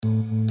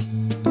Welcome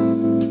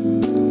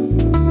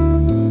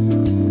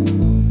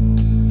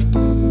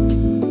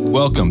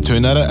to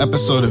another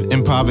episode of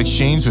Improv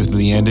Exchange with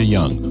Leander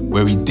Young,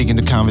 where we dig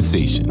into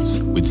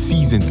conversations with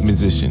seasoned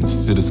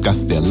musicians to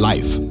discuss their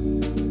life,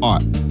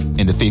 art,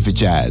 and the faith of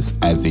jazz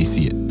as they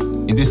see it.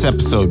 In this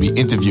episode, we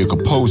interview a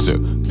composer,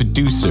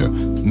 producer,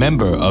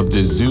 member of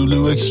the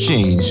Zulu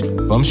Exchange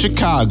from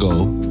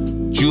Chicago,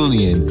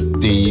 Julian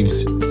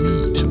Daves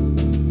Reed.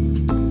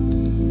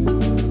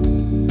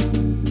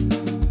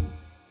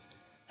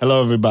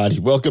 Hello, everybody.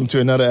 Welcome to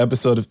another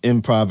episode of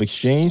Improv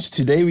Exchange.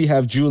 Today, we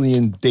have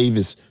Julian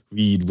Davis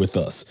Reed with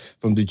us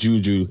from the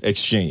Juju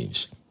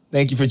Exchange.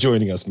 Thank you for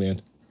joining us,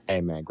 man. Hey,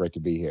 man, great to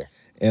be here.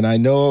 And I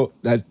know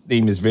that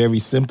name is very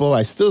simple.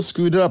 I still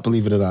screwed it up,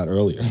 believe it or not,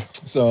 earlier.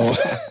 So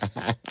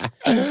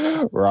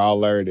we're all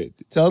learning.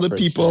 Tell the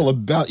people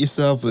about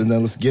yourself, and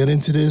then let's get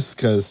into this,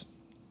 because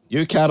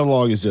your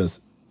catalog is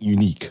just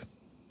unique.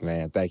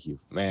 Man, thank you.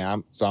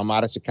 Man, I'm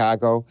out of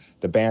Chicago.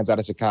 The band's out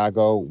of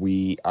Chicago.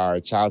 We are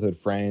childhood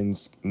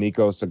friends.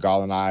 Nico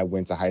Segal and I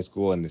went to high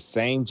school in the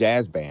same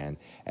jazz band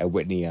at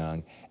Whitney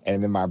Young.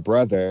 And then my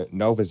brother,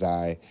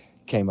 Novazai,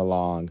 came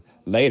along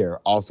later,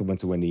 also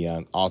went to Whitney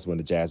Young, also in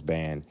the jazz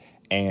band.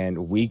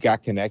 And we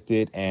got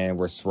connected and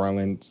we're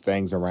swirling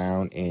things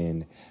around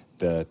in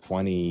the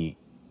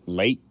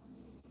late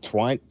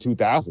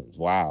 2000s.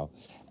 Wow.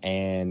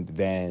 And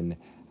then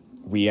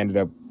we ended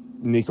up,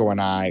 Nico and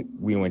I,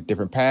 we went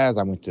different paths.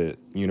 I went to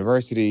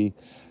university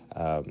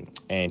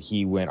and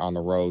he went on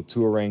the road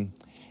touring.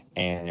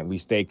 And we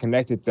stayed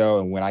connected, though.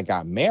 And when I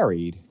got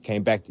married,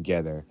 came back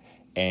together.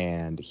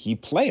 And he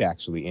played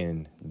actually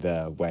in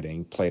the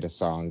wedding, played a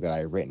song that I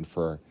had written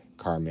for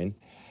Carmen.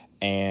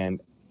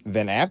 And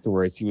then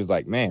afterwards, he was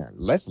like, man,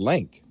 let's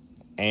link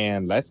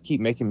and let's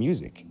keep making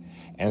music.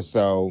 And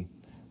so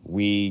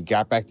we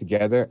got back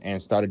together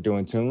and started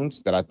doing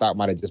tunes that I thought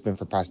might have just been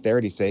for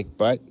posterity's sake,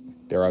 but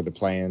there are other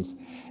plans.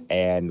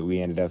 And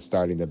we ended up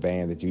starting the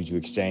band, the Juju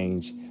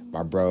Exchange.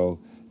 My bro,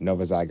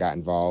 Novazai, got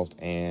involved.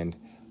 And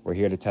we're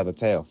here to tell the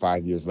tale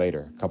 5 years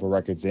later. A couple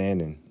records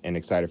in and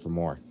excited for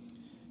more.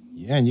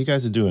 Yeah, and you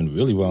guys are doing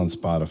really well on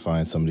Spotify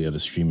and some of the other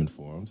streaming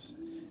forums.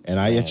 And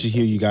I actually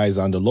hear you guys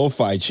on the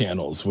lo-fi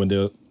channels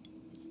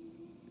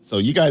so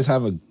you guys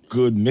have a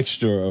good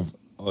mixture of,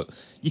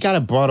 you got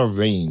a broader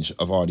range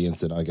of audience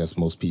than I guess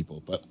most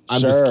people. But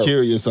I'm just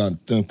curious on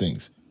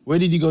things. Where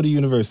did you go to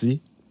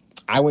university?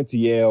 I went to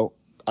Yale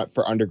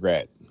for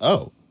undergrad.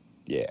 Oh.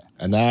 Yeah.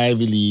 An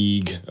Ivy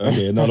League.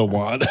 Okay, another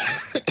one.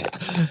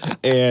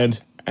 And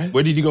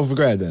where did you go for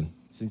grad then?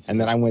 And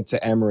then I went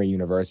to Emory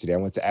University. I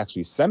went to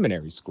actually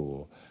seminary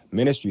school,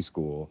 ministry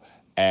school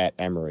at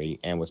Emory,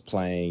 and was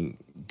playing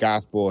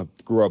gospel.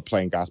 Grew up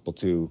playing gospel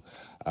too,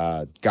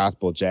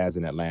 gospel jazz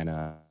in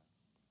Atlanta.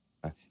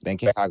 Then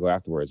Chicago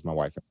afterwards, my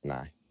wife and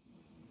I.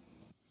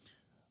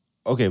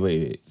 Okay,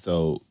 wait.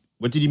 So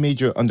what did you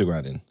major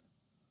undergrad in?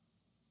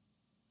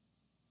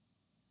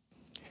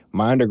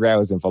 My undergrad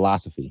was in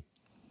philosophy.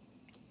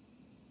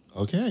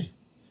 Okay.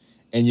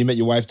 And you met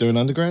your wife during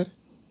undergrad?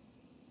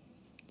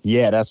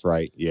 Yeah, that's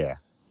right. Yeah.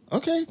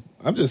 Okay.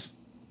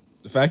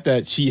 The fact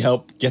that she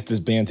helped get this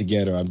band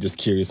together, I'm just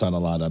curious on a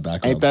lot of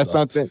background Ain't that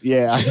stuff. something?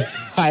 Yeah,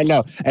 I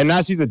know. And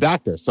now she's a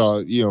doctor.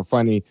 So,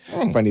 funny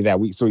that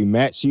we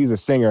met. She was a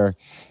singer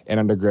in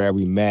undergrad.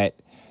 We met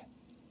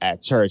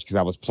at church because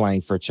I was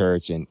playing for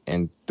church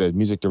and the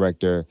music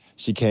director,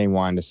 she came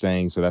wanting to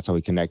sing. So that's how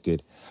we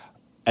connected.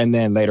 And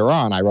then later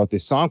on, I wrote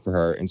this song for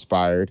her,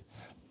 inspired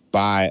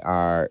by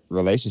our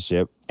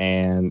relationship.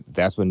 And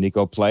that's when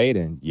Nico played.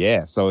 And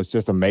yeah, so it's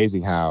just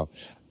amazing how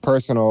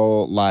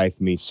personal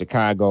life meets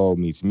Chicago,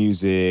 meets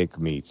music,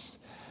 meets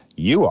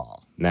you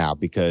all now.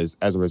 Because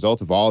as a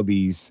result of all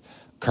these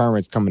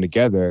currents coming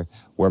together,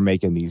 we're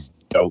making these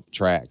dope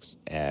tracks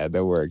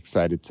that we're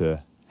excited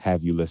to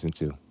have you listen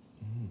to.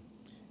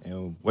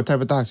 And what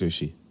type of doctor is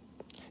she?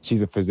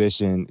 She's a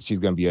physician. She's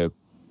going to be a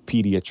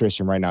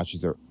pediatrician. Right now,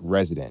 she's a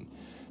resident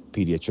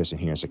pediatrician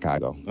here in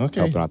Chicago. Okay.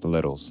 Helping out the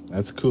littles.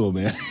 That's cool,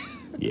 man.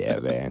 Yeah,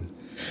 man.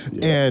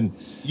 Yeah. And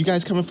you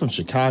guys coming from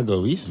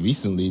Chicago,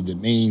 recently, the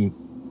main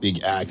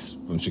big acts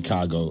from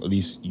Chicago, at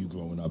least you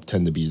growing up,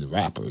 tend to be the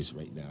rappers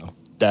right now.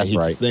 That's I hate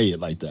right. to say it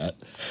like that.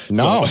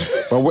 No,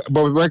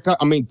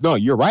 no,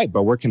 you're right,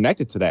 but we're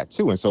connected to that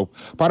too. And so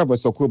part of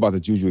what's so cool about the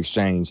Juju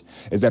Exchange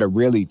is that it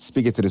really,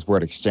 speaking to this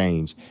word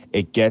exchange,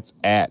 it gets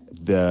at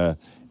the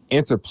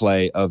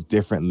interplay of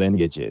different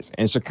lineages.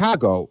 In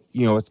Chicago,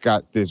 it's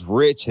got this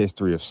rich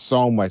history of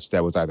so much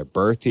that was either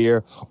birthed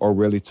here or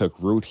really took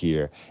root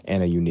here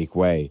in a unique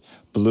way.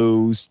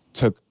 Blues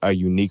took a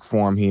unique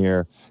form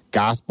here.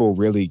 Gospel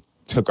really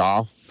took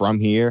off from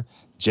here.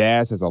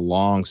 Jazz has a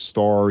long,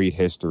 storied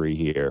history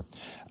here.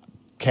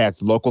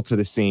 Cats local to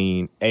the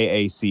scene,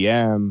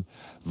 AACM,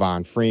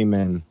 Von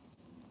Freeman,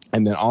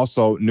 and then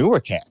also newer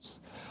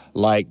cats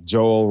like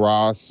Joel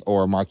Ross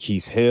or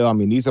Marquise Hill. I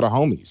mean, these are the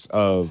homies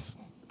of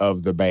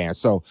the band.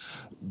 So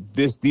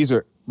these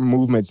are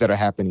movements that are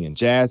happening in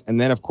jazz.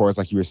 And then, of course,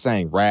 like you were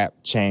saying, rap,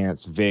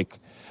 Chance, Vic,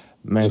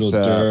 Mensa.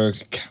 Little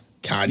Dirk.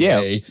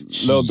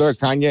 Kanye, Lil Durk,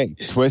 Kanye,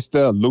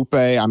 Twista, Lupe.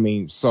 I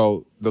mean,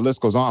 so the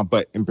list goes on.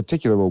 But in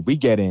particular, what we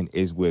get in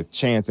is with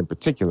Chance in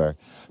particular,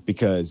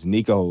 because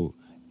Nico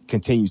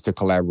continues to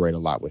collaborate a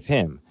lot with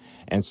him.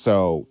 And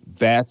so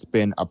that's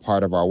been a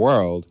part of our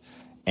world.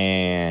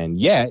 And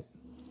yet,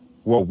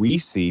 what we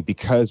see,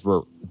 because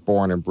we're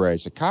born and bred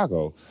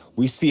Chicago,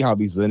 we see how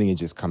these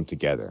lineages come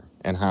together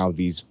and how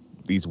these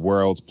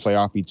worlds play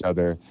off each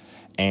other.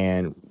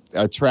 And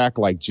a track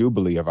like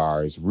Jubilee of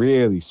ours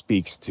really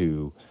speaks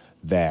to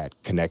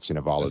that connection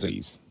of all of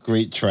these.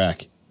 Great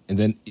track. And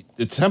then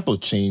the tempo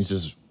change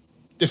is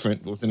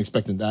different. Wasn't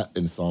expecting that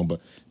in the song, but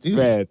dude.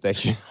 Man,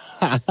 thank you.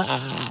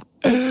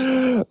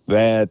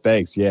 Man,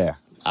 thanks. Yeah.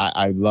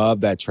 I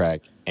love that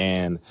track.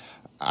 And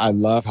I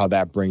love how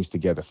that brings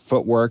together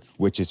footwork,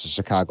 which is a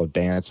Chicago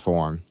dance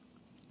form,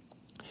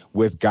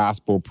 with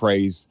gospel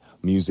praise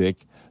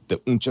music, the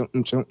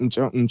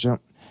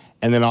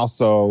and then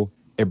also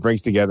it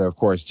brings together, of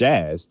course,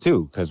 jazz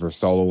too, because we're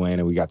soloing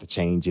and we got the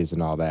changes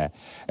and all that.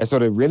 And so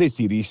to really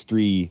see these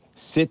three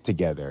sit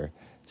together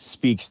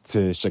speaks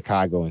to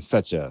Chicago in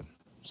such a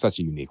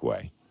unique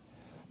way.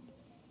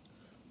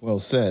 Well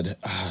said.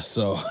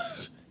 So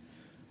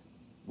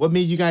what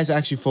made you guys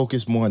actually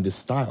focus more on this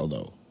style,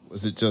 though?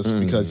 Was it just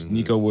because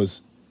Nico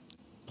was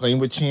playing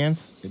with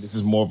Chance, and this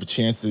is more of a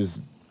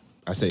Chance's,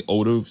 I say,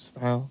 older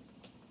style?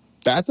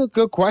 That's a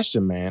good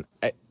question, man.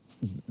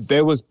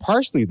 There was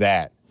partially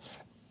that.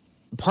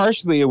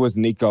 Partially, it was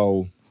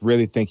Nico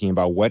really thinking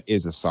about what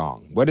is a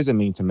song? What does it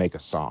mean to make a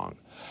song?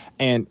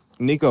 And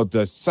Nico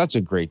does such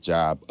a great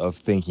job of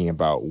thinking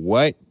about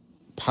what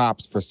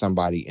pops for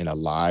somebody in a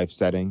live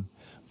setting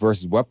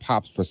versus what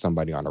pops for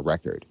somebody on a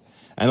record.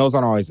 And those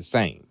aren't always the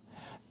same.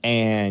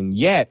 And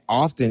yet,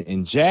 often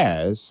in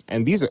jazz,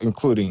 and these are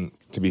including,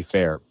 to be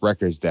fair,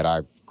 records that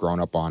I've grown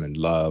up on and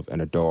love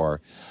and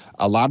adore,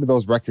 a lot of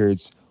those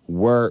records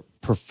were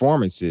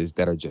performances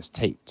that are just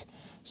taped.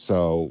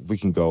 So we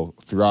can go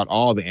throughout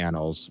all the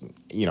annals,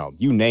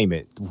 you name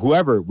it.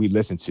 Whoever we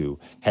listen to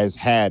has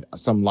had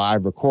some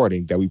live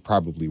recording that we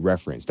probably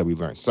referenced, that we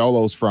learned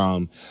solos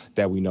from,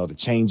 that we know the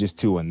changes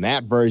to in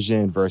that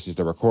version versus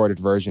the recorded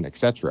version,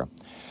 etc.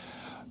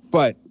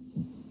 But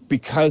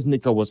because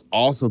Nico was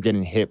also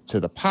getting hip to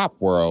the pop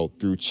world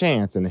through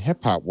Chance and the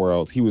hip hop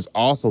world, he was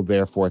also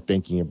therefore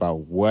thinking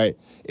about what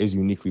is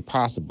uniquely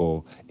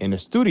possible in a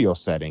studio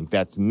setting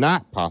that's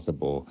not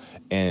possible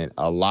in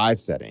a live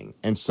setting.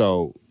 And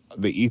so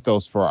the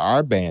ethos for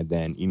our band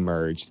then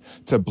emerged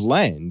to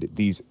blend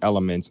these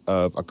elements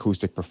of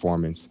acoustic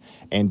performance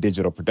and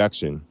digital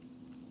production.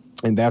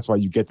 And that's why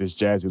you get this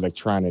jazz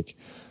electronic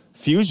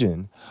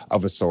fusion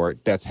of a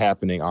sort that's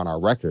happening on our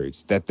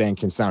records that then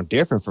can sound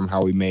different from how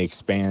we may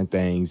expand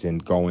things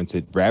and go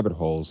into rabbit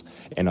holes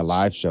in a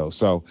live show.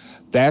 So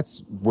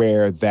that's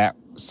where that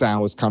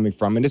sound was coming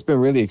from. And it's been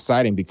really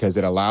exciting because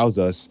it allows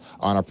us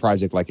on a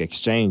project like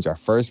Exchange, our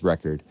first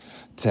record,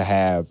 to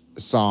have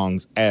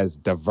songs as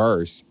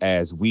diverse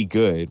as We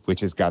Good,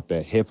 which has got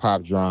the hip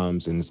hop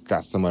drums and it's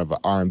got somewhat of an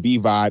R&B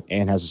vibe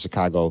and has a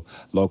Chicago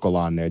local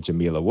on there,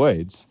 Jamila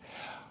Woods.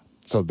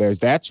 So there's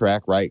that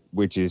track, right,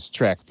 which is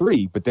track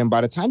 3. But then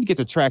by the time you get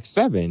to track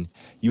 7,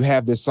 you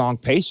have this song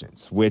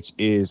Patience, which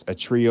is a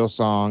trio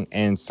song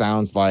and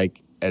sounds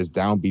like, as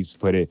Downbeats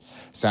put it,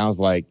 sounds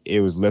like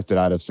it was lifted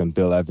out of some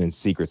Bill Evans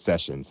secret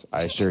sessions.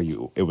 I assure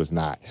you it was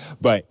not.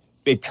 But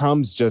it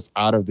comes just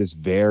out of this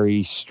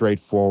very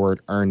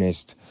straightforward,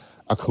 earnest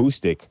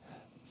acoustic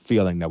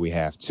feeling that we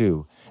have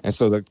too. And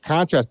so the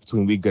contrast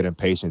between We Good and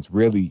Patience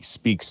really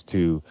speaks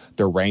to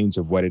the range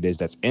of what it is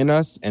that's in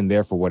us and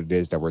therefore what it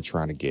is that we're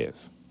trying to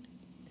give.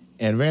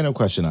 And random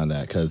question on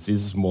that, because this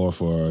is more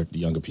for the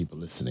younger people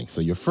listening.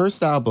 So your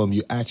first album,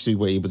 you actually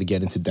were able to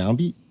get into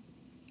Downbeat?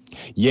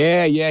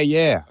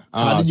 Yeah.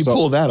 How did you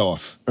pull that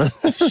off?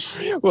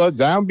 Well,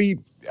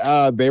 Downbeat,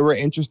 they were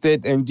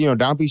interested, and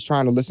Downbeat's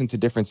trying to listen to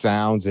different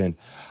sounds, and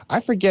I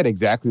forget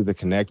exactly the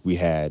connect we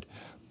had,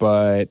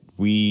 but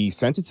we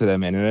sent it to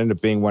them, and it ended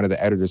up being one of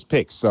the editor's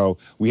picks. So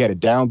we had a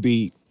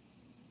Downbeat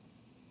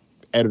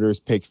editor's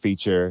pick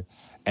feature,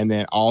 and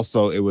then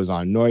also it was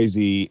on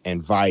Noisy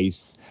and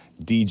Vice,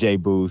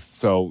 DJ Booth.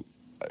 So,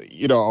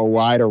 a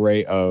wide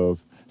array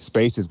of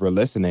spaces we're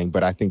listening,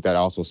 but I think that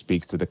also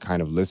speaks to the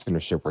kind of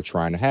listenership we're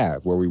trying to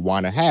have, where we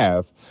want to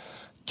have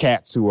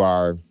cats who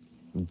are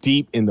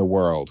deep in the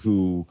world,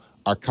 who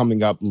are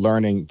coming up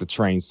learning the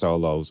Train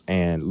solos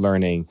and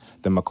learning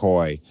the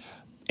McCoy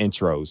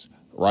intros,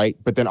 right?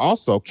 But then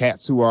also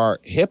cats who are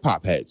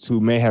hip-hop heads who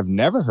may have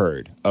never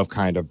heard of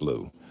Kind of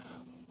Blue,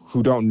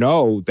 who don't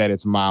know that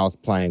it's Miles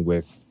playing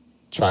with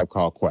Tribe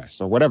Called Quest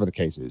or whatever the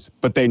case is,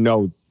 but they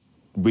know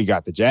we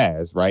got the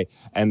jazz, right?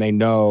 And they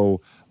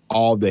know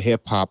all the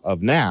hip hop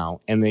of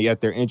now, and yet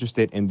they're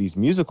interested in these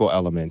musical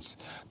elements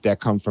that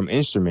come from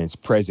instruments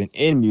present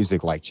in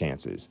music like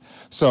Chance's.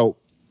 So,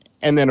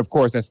 and then of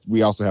course,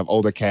 we also have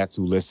older cats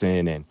who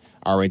listen and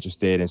are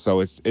interested. And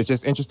so it's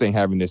just interesting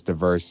having this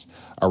diverse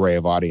array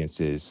of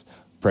audiences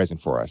present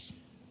for us.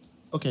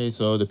 Okay,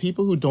 so the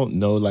people who don't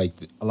know, like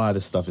a lot of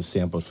this stuff is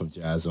sampled from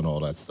jazz and all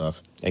that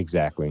stuff.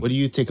 Exactly. What do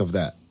you think of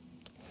that?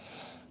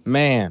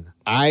 Man,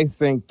 I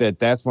think that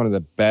that's one of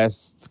the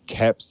best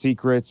kept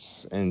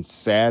secrets and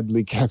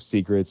sadly kept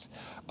secrets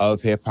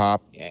of hip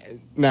hop.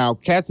 Now,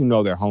 cats who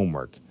know their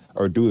homework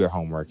or do their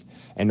homework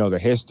and know their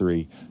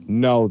history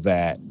know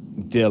that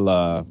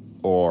Dilla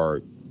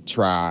or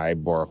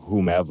Tribe or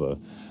whomever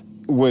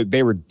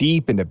they were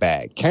deep in the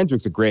bag.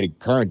 Kendrick's a great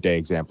current day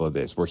example of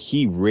this, where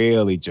he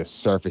really just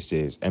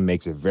surfaces and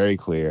makes it very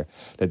clear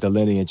that the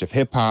lineage of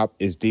hip hop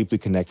is deeply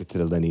connected to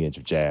the lineage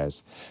of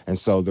jazz. And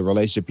so the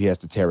relationship he has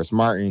to Terrace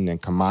Martin and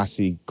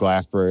Kamasi,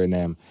 Glasper, and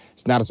them,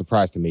 it's not a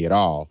surprise to me at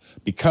all,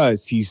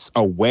 because he's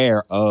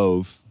aware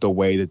of the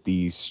way that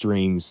these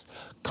streams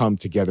come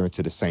together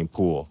into the same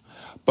pool.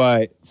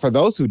 But for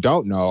those who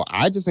don't know,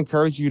 I just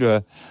encourage you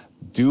to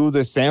do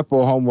the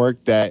sample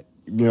homework that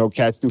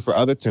cats do for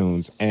other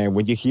tunes. And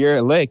when you hear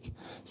a lick,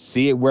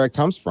 see it where it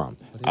comes from.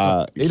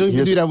 They don't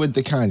even do that with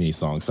the Kanye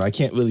songs, so I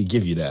can't really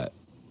give you that.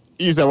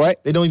 You said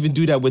what? They don't even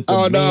do that with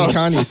the main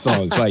Kanye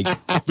songs, like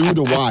Through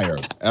the Wire.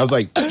 I was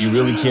like, you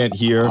really can't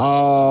hear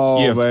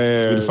man.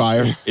 Through the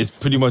Fire. It's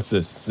pretty much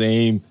the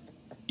same.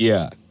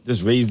 Yeah,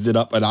 just raised it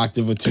up an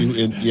octave or two,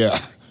 and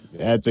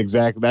That's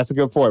a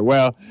good point.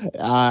 Well,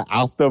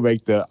 I'll still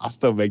make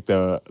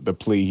the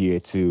plea here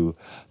to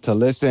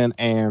listen,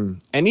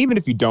 and even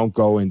if you don't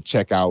go and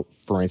check out,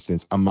 for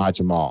instance, Ahmad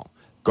Jamal,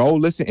 go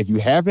listen. If you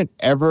haven't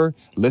ever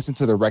listened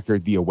to the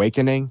record The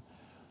Awakening,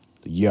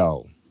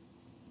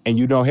 and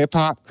you know hip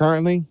hop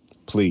currently,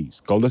 please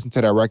go listen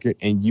to that record,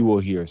 and you will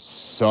hear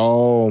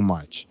so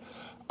much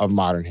of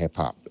modern hip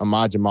hop.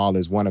 Ahmad Jamal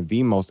is one of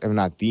the most, if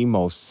not the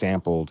most,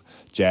 sampled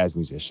jazz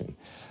musician.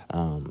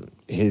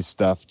 His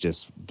stuff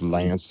just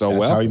lands so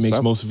well. That's how he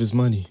makes most of his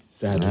money,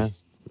 sadly.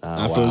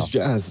 Not for his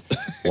jazz.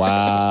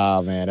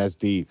 Wow, man, that's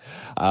deep.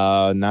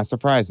 Not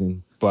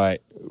surprising,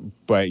 but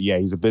yeah,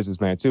 he's a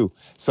businessman too.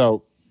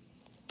 So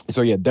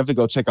yeah, definitely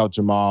go check out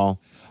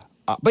Jamal.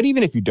 But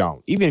even if you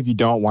don't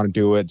want to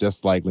do it,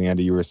 just like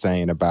Leander, you were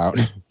saying about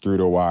Through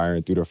the Wire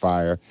and Through the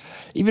Fire,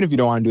 even if you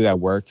don't want to do that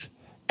work,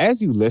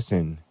 as you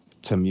listen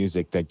to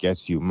music that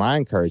gets you, my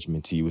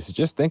encouragement to you is to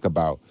just think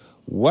about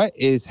what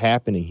is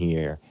happening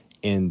here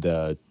in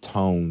the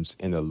tones,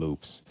 in the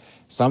loops.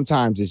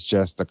 Sometimes it's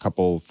just a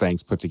couple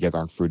things put together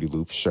on Fruity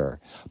Loops, sure.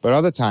 But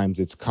other times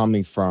it's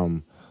coming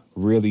from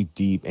really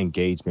deep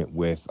engagement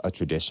with a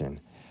tradition.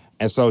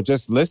 And so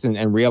just listen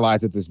and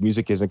realize that this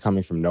music isn't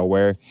coming from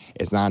nowhere.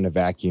 It's not in a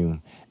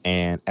vacuum.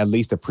 And at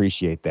least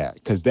appreciate that.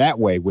 Because that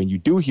way, when you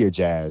do hear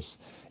jazz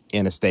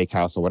in a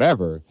steakhouse or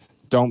whatever,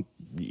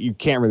 you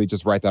can't really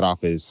just write that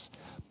off as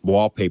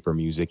wallpaper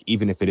music,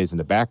 even if it is in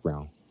the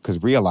background.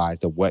 Because realize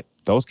that what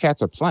those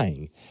cats are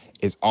playing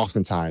is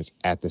oftentimes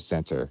at the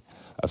center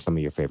of some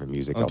of your favorite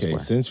music elsewhere.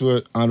 Since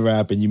we're on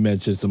rap and you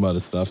mentioned some other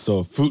stuff,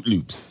 so Fruity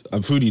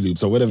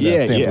Loops, or whatever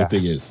that sample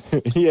thing is.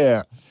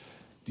 Yeah.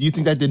 Do you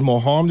think that did more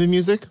harm than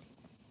music?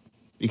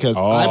 Because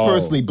I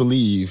personally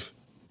believe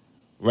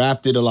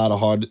rap did a lot of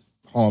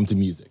harm to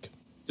music.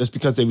 Just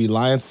because they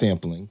rely on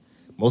sampling.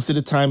 Most of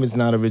the time it's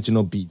not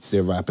original beats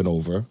they're rapping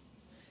over.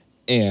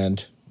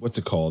 And what's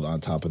it called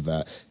on top of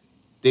that?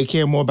 They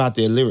care more about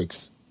their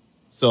lyrics.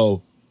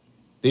 So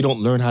they don't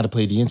learn how to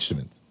play the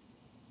instrument.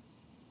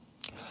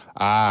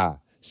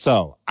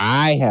 So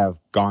I have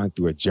gone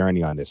through a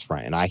journey on this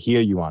front, and I hear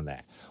you on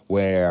that,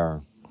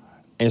 where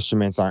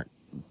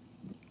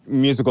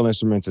musical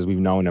instruments as we've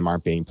known them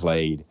aren't being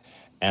played.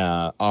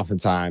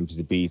 Oftentimes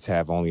the beats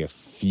have only a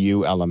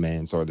few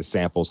elements, or the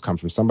samples come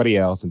from somebody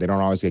else and they don't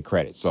always get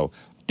credit. So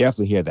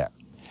definitely hear that.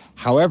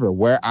 However,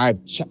 where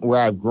I've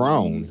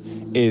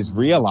grown is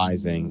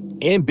realizing,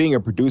 in being a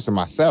producer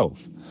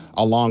myself,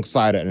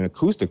 alongside an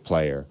acoustic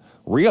player,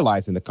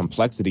 realizing the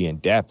complexity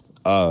and depth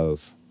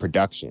of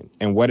production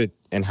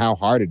and how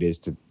hard it is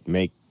to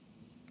make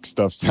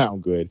stuff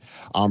sound good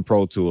on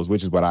Pro Tools,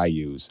 which is what I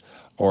use,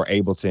 or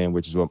Ableton,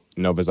 which is what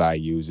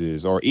Novazai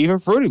uses, or even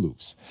Fruity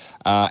Loops.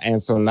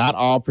 And so not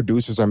all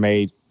producers are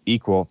made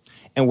equal.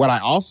 And what I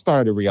also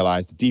started to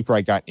realize, the deeper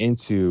I got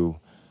into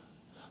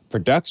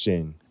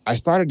production, I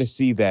started to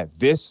see that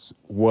this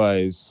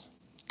was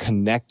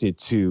connected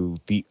to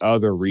the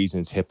other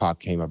reasons hip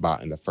hop came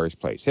about in the first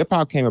place. Hip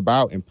hop came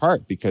about in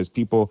part because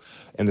people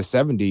in the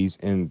 70s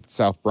in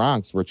South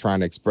Bronx were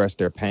trying to express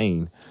their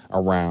pain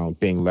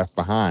around being left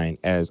behind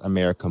as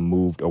America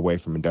moved away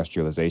from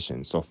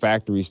industrialization. So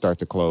factories start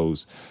to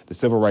close, the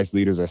civil rights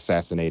leaders are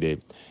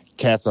assassinated,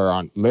 cats are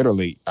on,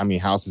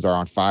 houses are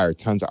on fire,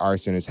 tons of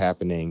arson is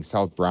happening.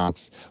 South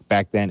Bronx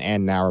back then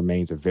and now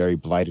remains a very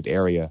blighted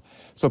area.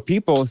 So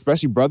people,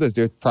 especially brothers,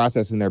 they're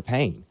processing their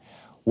pain.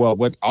 Well,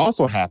 what's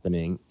also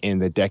happening in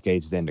the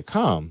decades then to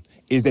come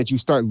is that you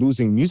start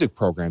losing music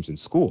programs in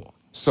school.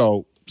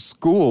 So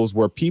schools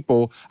where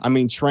people,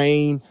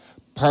 Train,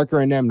 Parker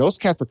and them, those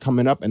cats were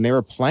coming up and they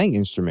were playing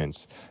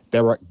instruments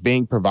that were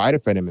being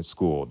provided for them in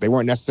school. They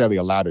weren't necessarily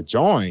allowed to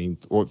join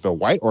the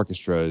white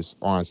orchestras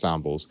or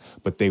ensembles,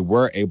 but they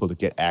were able to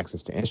get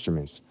access to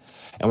instruments.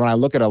 And when I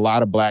look at a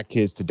lot of black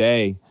kids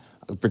today,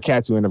 the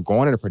cats who end up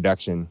going into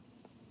production,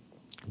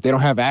 they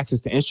don't have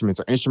access to instruments,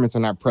 or instruments are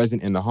not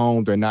present in the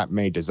home. They're not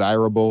made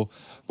desirable.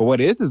 But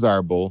what is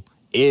desirable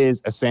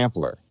is a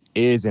sampler.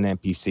 is an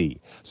MPC.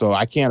 So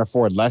I can't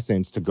afford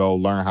lessons to go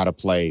learn how to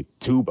play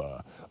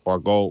tuba or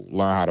go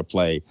learn how to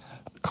play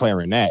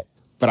clarinet,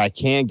 but I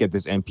can get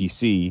this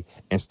MPC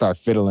and start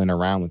fiddling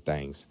around with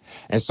things.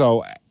 And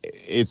so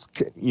it's,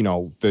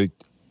 the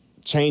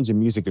change in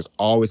music is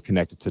always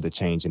connected to the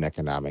change in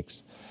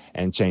economics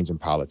and change in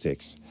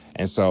politics.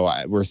 And so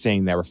we're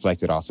seeing that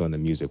reflected also in the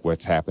music,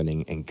 what's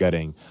happening and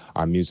gutting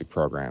our music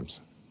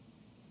programs.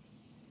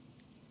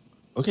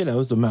 Okay, that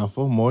was a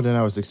mouthful, more than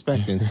I was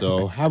expecting.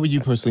 So how would you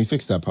personally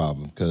fix that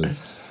problem?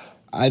 Because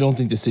I don't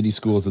think the city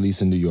schools, at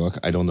least in New York,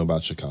 I don't know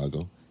about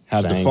Chicago,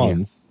 have the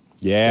funds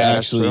to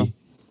actually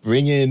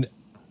bring in,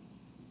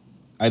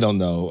 I don't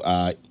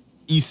know,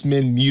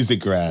 Eastman music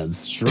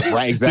grads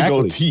right, exactly.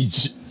 to go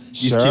teach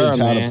these kids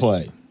how to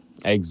play.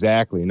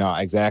 Exactly. No,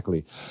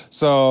 exactly.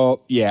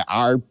 So, yeah,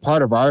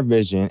 part of our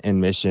vision and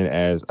mission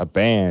as a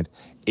band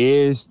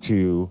is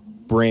to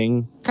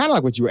bring, kind of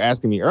like what you were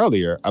asking me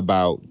earlier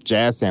about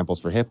jazz samples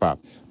for hip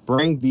hop,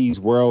 bring these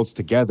worlds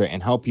together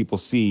and help people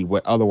see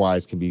what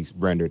otherwise can be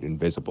rendered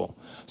invisible.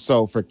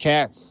 So for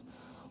cats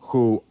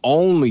who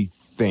only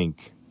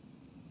think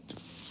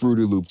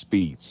Fruity Loops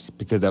beats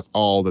because that's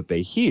all that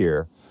they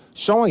hear,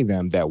 showing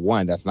them that,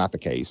 one, that's not the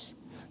case,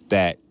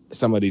 that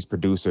some of these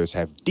producers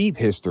have deep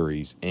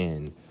histories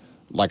in,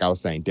 like I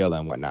was saying, Dilla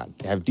and whatnot,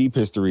 have deep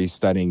histories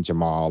studying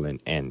Jamal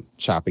and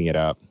chopping it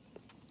up.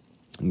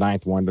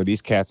 Ninth Wonder,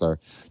 these cats are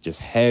just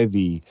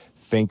heavy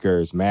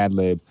thinkers,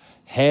 Madlib,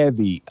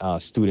 heavy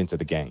students of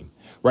the game,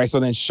 right? So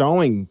then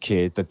showing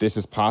kids that this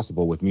is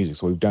possible with music.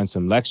 So we've done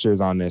some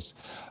lectures on this.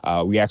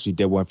 We actually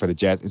did one for the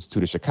Jazz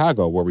Institute of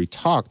Chicago where we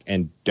talked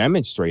and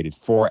demonstrated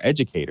for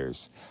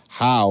educators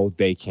how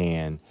they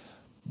can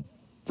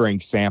bring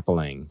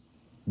sampling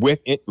with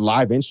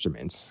live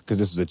instruments, because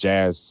this is a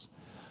jazz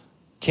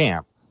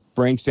camp,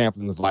 bring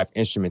sampling with live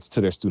instruments to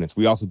their students.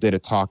 We also did a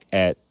talk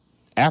at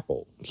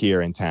Apple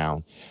here in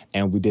town,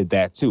 and we did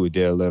that too. We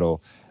did a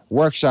little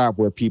workshop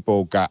where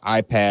people got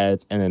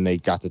iPads and then they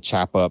got to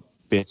chop up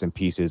bits and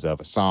pieces of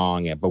a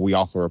song, but we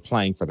also were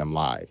playing for them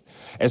live.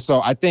 And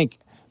so I think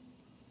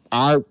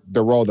the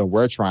role that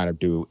we're trying to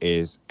do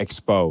is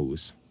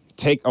expose,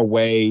 take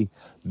away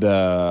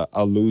the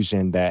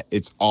illusion that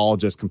it's all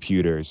just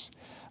computers,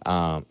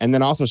 and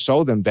then also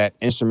show them that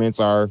instruments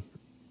are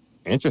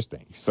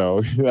interesting.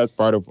 So that's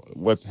part of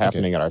what's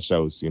happening at our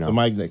shows. So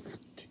Mike,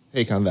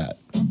 take on that.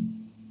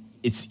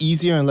 It's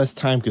easier and less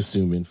time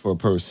consuming for a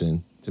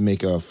person to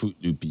make a Fruit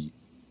Loop beat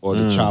or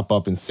to chop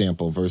up and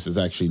sample versus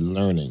actually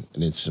learning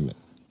an instrument.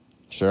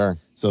 Sure.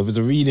 So if it's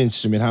a reed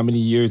instrument, how many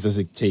years does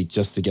it take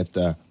just to get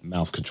the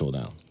mouth control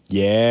down?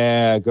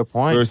 Yeah, good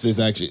point. Versus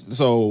actually,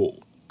 so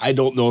I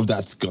don't know if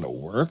that's going to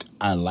work.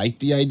 I like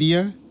the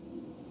idea.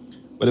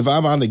 But if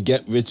I'm on the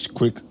get rich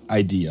quick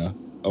idea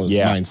or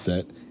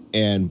mindset,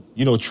 and,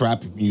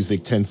 trap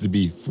music tends to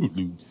be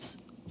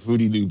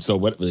Fruity Loops, or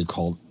whatever they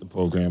call the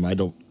program. I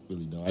don't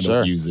really know. I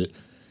don't use it.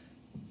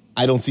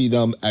 I don't see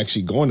them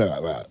actually going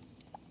that route.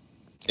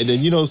 And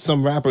then,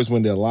 some rappers,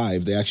 when they're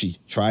live, they actually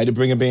try to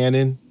bring a band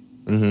in.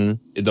 Mm-hmm.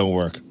 It don't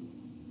work.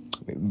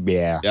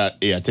 Yeah.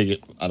 Yeah, take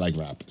it. I like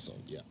rap, so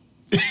yeah.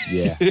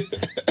 Yeah.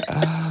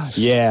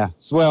 Yeah.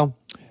 So, well,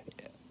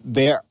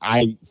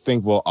 I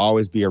think will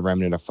always be a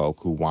remnant of folk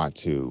who want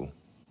to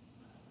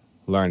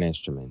learn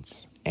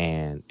instruments.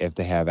 And if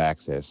they have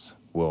access,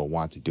 will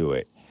want to do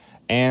it.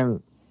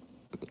 And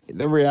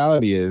the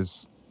reality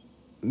is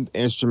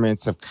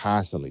instruments have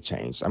constantly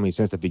changed. I mean,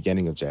 since the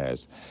beginning of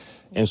jazz,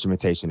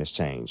 instrumentation has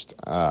changed.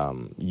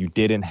 You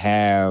didn't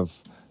have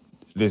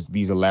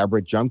these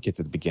elaborate drum kits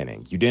at the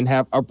beginning. You didn't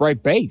have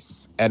upright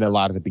bass at a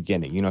lot of the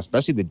beginning,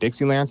 especially the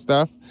Dixieland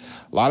stuff.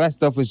 A lot of that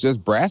stuff was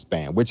just brass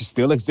band, which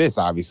still exists,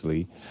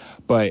 obviously.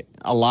 But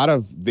a lot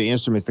of the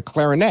instruments, the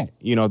clarinet,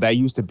 that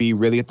used to be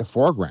really at the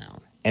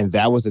foreground. And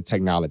that was a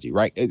technology,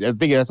 right? I think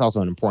that's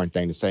also an important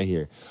thing to say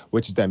here,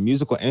 which is that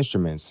musical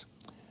instruments,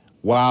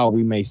 while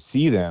we may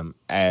see them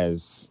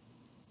as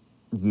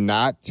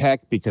not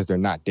tech because they're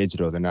not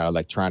digital, they're not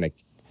electronic,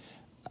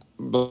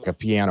 like a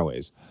piano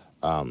is,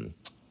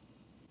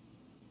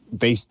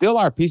 they still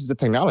are pieces of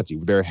technology.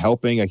 They're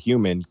helping a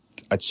human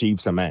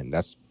achieve some end.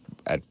 That's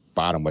at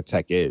bottom what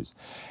tech is.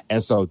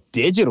 And so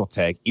digital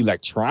tech,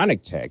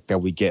 electronic tech that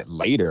we get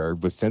later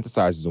with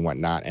synthesizers and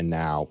whatnot, and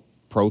now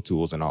Pro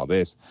Tools and all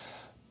this,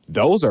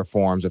 those are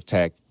forms of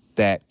tech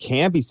that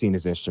can be seen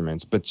as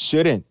instruments, but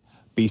shouldn't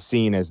be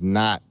seen as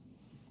not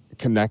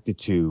connected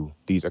to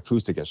these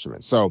acoustic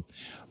instruments. So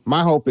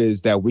my hope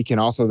is that we can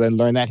also then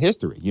learn that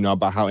history,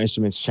 about how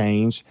instruments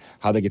change,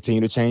 how they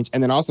continue to change,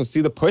 and then also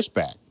see the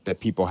pushback that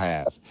people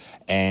have.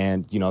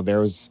 And,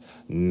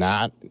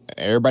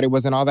 everybody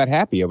wasn't all that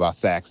happy about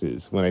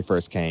saxes when they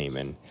first came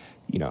and,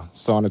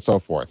 so on and so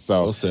forth.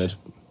 So well said.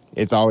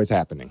 It's always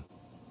happening.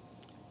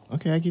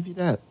 Okay, I give you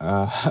that.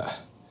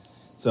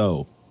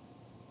 So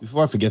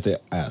before I forget to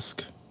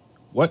ask,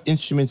 what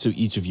instruments do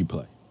each of you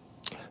play?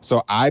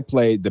 So I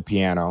played the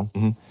piano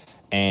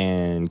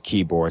and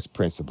keyboards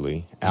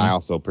principally, and I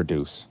also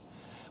produce.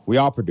 We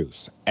all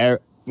produce.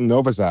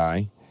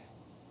 Novazai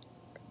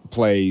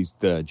plays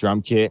the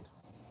drum kit,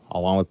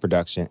 along with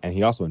production. And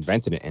he also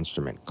invented an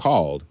instrument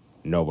called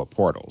Nova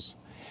Portals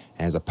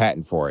and has a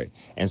patent for it.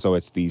 And so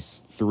it's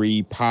these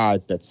 3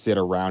 pods that sit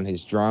around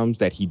his drums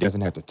that he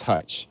doesn't have to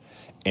touch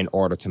in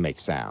order to make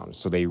sound.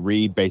 So they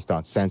read based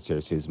on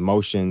sensors, his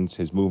motions,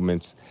 his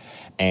movements,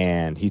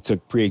 and he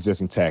took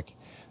pre-existing tech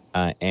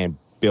and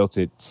built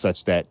it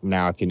such that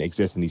now it can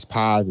exist in these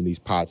pods, and these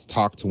pods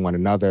talk to one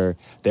another.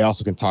 They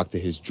also can talk to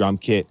his drum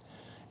kit,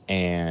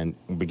 and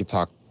we can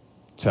talk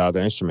to other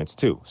instruments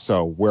too.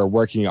 So we're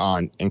working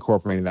on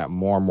incorporating that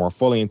more and more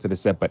fully into the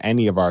set, but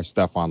any of our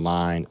stuff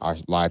online, our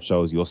live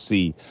shows, you'll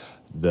see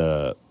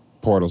the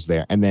portals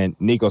there. And then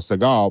Nico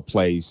Segal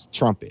plays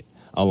trumpet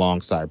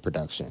alongside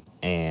production,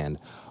 and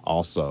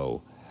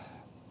also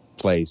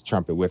plays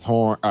trumpet with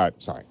plays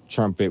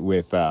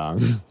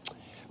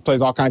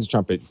all kinds of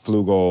trumpet,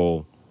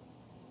 flugel,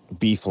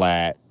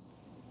 B-flat,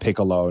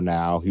 piccolo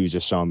now. He was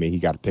just showing me he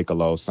got a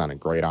piccolo, sounded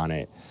great on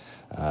it.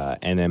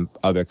 And then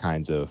other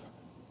kinds of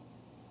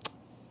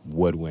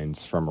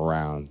woodwinds from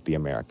around the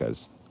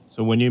Americas.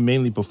 So when you're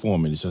mainly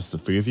performing, it's just the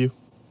 3 of you?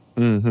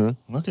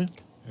 Mm-hmm. Okay.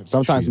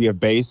 Sometimes we have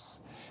bass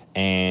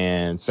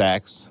and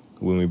sax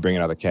when we bring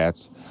in other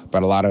cats,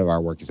 but a lot of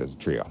our work is as a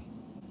trio.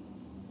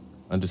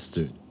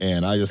 Understood.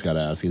 And I just got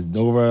to ask, is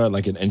Nova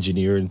like an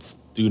engineering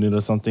student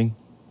or something?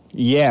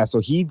 Yeah, so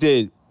he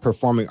did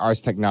performing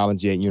arts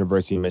technology at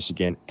University of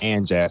Michigan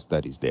and jazz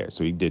studies there.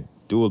 So he did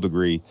dual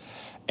degree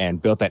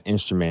and built that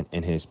instrument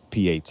in his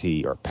PAT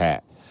or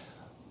PAT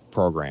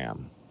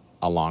program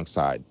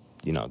alongside,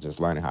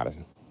 just learning how to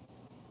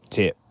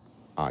tip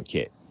on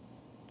kit.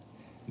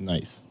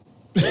 Nice.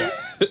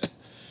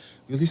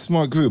 Really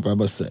smart group, I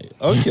must say.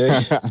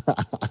 Okay.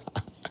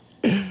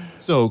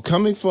 So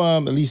coming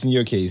from, at least in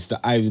your case,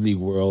 the Ivy League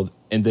world,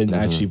 and then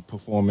actually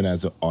performing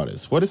as an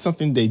artist, what is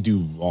something they do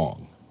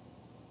wrong?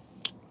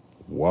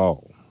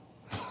 Whoa.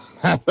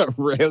 That's a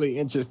really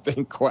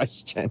interesting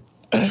question.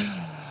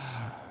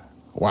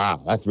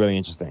 Wow, that's really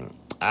interesting.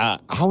 I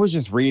was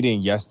just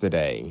reading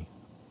yesterday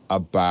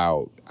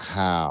about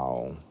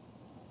how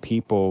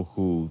people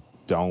who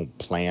don't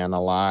plan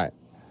a lot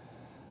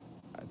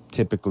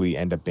typically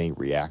end up being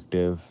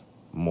reactive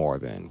more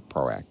than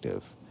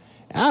proactive.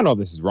 And I don't know if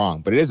this is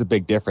wrong, but it is a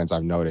big difference.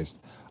 I've noticed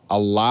a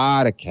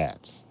lot of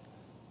cats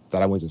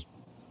that I went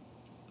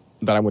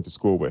to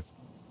school with,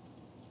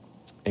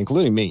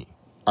 including me,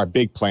 are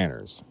big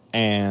planners.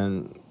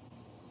 And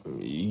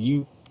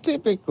you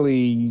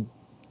typically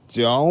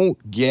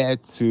don't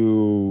get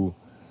to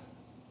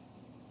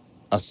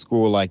a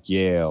school like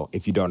Yale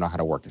if you don't know how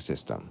to work a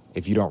system,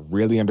 if you don't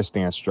really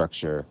understand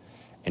structure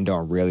and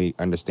don't really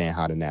understand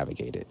how to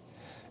navigate it.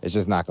 It's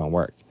just not going to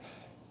work.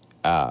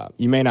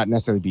 You may not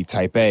necessarily be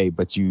type A,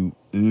 but you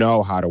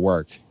know how to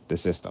work the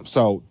system.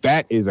 So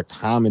that is a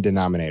common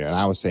denominator. And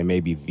I would say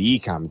maybe the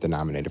common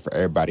denominator for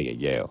everybody at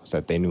Yale is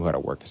that they knew how to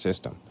work a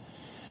system.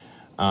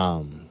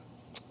 My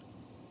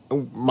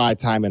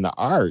time in the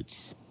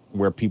arts,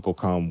 where people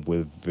come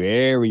with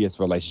various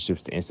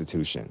relationships to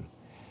institution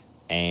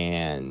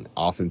and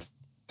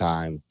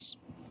oftentimes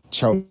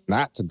chose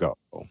not to go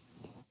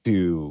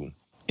to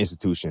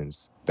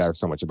institutions that are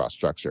so much about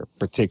structure,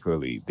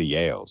 particularly the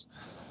Yales.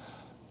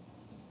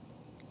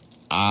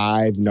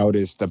 I've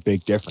noticed a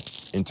big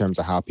difference in terms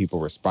of how people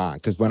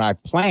respond. Because when I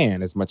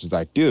plan as much as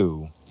I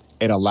do,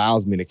 it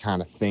allows me to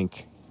kind of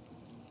think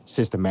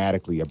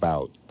systematically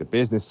about the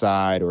business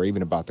side or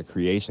even about the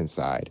creation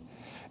side.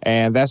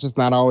 And that's just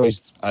not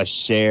always a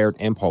shared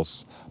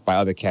impulse by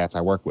other cats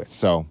I work with.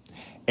 So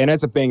it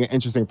ends up being an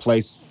interesting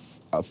place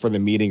for the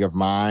meeting of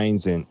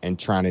minds and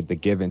trying to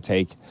give and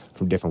take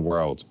from different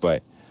worlds.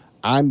 But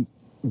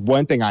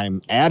one thing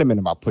I'm adamant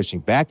about pushing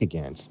back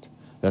against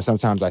that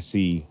sometimes I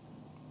see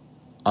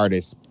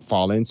artists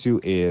fall into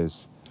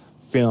is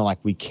feeling like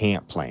we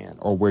can't plan,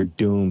 or we're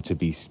doomed to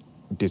be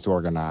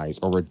disorganized,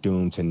 or we're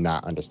doomed to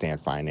not understand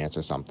finance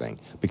or something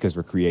because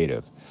we're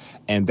creative.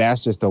 And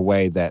that's just a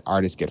way that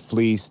artists get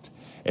fleeced.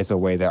 It's a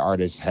way that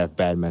artists have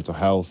bad mental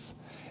health.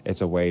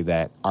 It's a way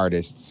that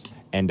artists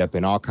end up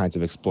in all kinds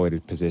of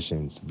exploited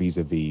positions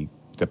vis-a-vis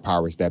the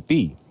powers that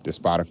be, the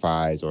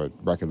Spotifys or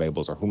record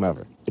labels or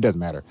whomever. It doesn't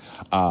matter.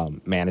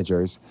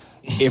 Managers.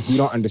 If we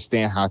don't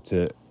understand how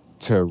to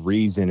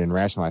reason and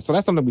rationalize. So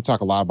that's something we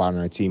talk a lot about on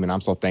our team, and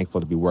I'm so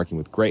thankful to be working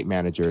with great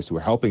managers who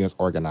are helping us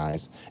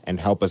organize and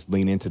help us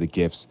lean into the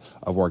gifts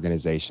of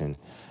organization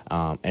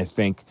and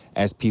think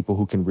as people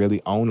who can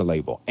really own a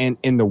label. And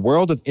in the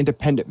world of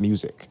independent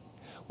music,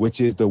 which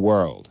is the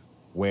world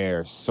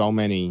where so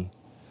many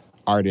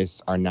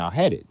artists are now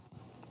headed,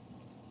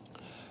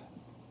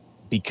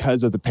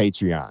 because of the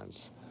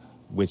Patreons,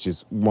 which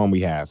is one we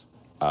have,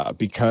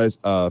 because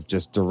of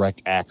just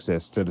direct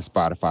access to the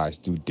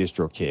Spotifys through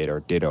DistroKid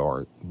or Ditto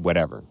or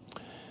whatever.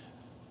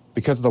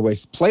 Because of the way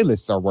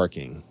playlists are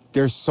working,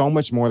 there's so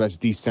much more that's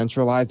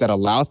decentralized that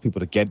allows people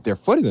to get their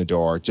foot in the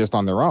door just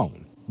on their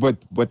own. But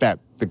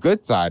the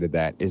good side of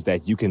that is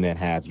that you can then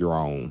have your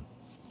own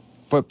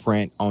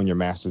footprint, own your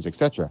masters,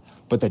 etc.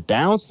 But the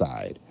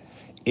downside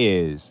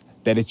is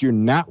that if you're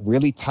not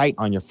really tight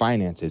on your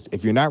finances,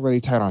 if you're not really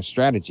tight on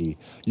strategy,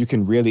 you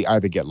can really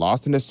either get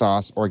lost in the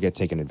sauce or get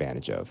taken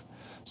advantage of.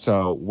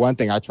 So one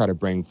thing I try to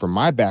bring from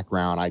my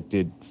background, I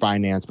did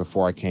finance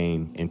before I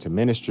came into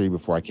ministry,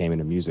 before I came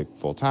into music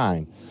full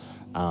time,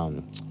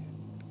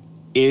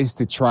 is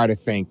to try to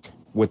think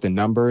with the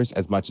numbers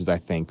as much as I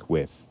think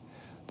with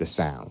the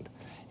sound,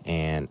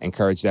 and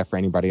encourage that for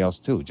anybody else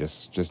too.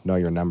 Just know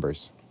your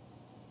numbers.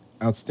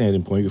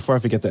 Outstanding point. Before I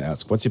forget to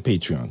ask, what's your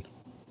Patreon?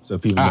 So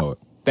people know it.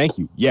 Thank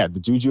you. Yeah, the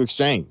Juju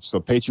Exchange. So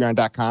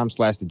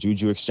patreon.com/the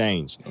Juju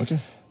Exchange. Okay.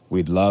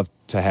 We'd love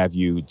to have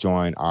you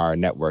join our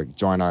network,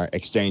 join our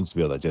exchange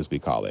village, as we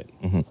call it.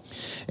 Mm-hmm.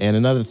 And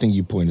another thing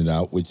you pointed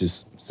out, which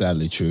is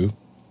sadly true,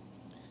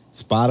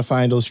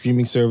 Spotify and those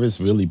streaming services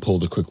really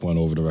pulled a quick one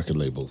over the record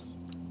labels.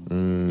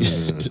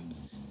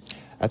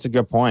 That's a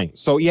good point.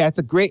 So yeah, that's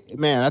a great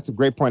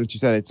point that you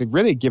said. It's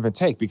really a give and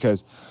take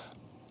because,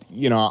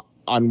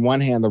 on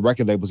one hand, the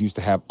record labels used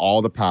to have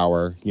all the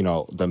power.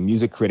 The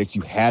music critics,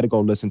 you had to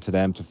go listen to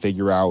them to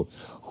figure out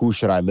who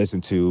should I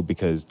listen to,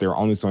 because there were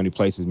only so many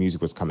places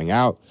music was coming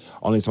out,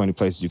 only so many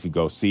places you could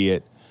go see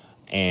it,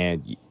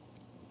 and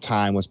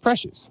time was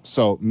precious.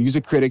 So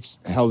music critics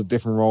held a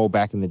different role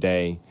back in the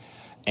day,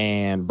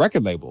 and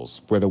record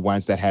labels were the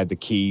ones that had the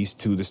keys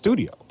to the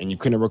studio, and you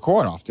couldn't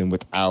record often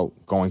without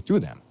going through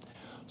them.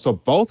 So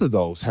both of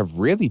those have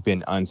really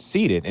been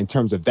unseated in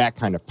terms of that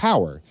kind of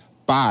power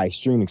by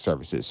streaming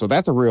services. So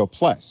that's a real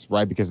plus,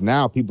 right? Because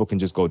now people can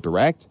just go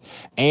direct,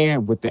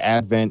 and with the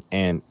advent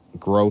and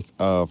growth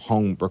of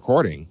home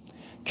recording,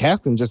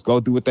 cats can just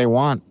go do what they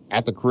want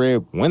at the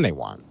crib when they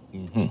want.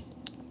 Mm-hmm.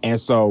 And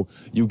so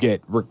you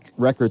get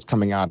records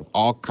coming out of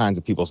all kinds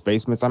of people's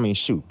basements. I mean,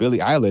 shoot, Billie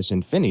Eilish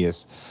and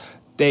Phineas,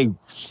 they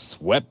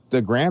swept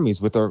the Grammys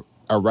with a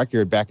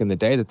record back in the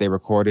day that they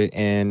recorded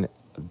in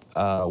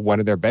one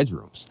of their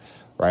bedrooms,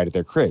 right, at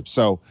their crib.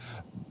 So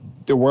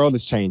the world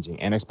is changing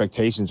and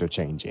expectations are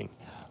changing.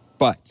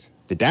 But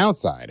the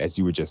downside, as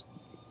you were just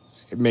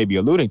maybe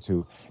alluding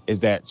to,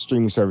 is that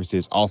streaming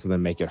services also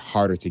then make it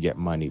harder to get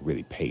money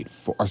really paid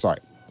for,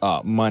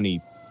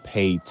 money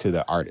paid to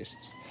the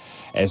artists.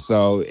 And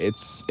so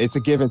it's a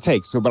give and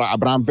take. So, but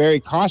I'm very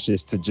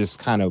cautious to just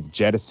kind of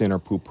jettison or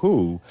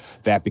poo-poo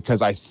that,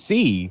 because I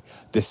see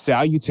the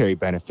salutary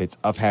benefits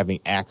of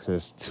having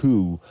access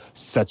to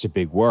such a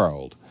big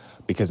world,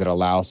 because it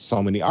allows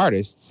so many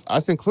artists,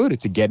 us included,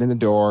 to get in the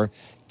door,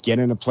 get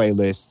in a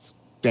playlist,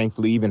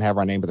 thankfully even have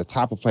our name at the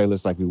top of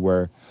playlists like we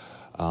were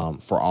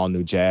for All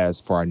New Jazz,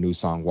 for our new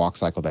song Walk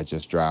Cycle that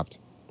just dropped.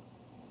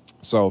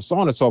 So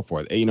on and so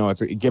forth.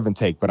 It's a give and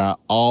take, but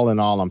all in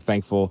all, I'm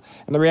thankful.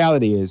 And the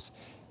reality is,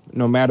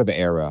 no matter the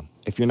era,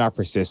 if you're not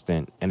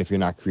persistent and if you're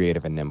not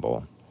creative and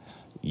nimble,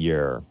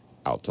 you're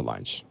out to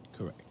lunch.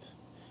 Correct.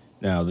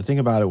 Now, the thing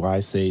about it, why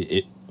I say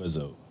it was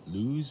a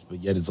lose,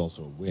 but yet it's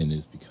also a win,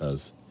 is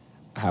because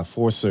I have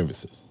 4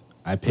 services.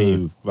 I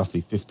pay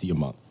roughly $50 a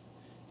month.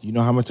 Do you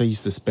know how much I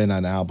used to spend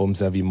on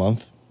albums every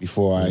month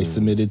before I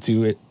submitted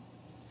to it?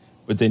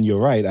 But then you're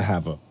right, I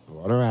have a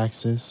broader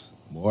access,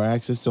 more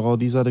access to all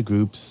these other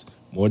groups,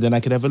 more than I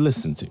could ever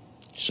listen to.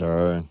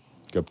 Sure.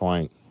 Good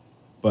point.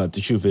 But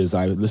the truth is,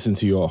 I would listen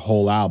to your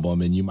whole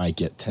album and you might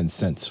get 10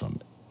 cents from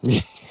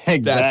it. Exactly.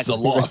 That's the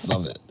loss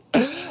of it.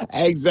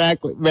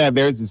 Exactly. Man,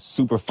 there's this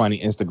super funny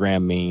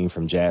Instagram meme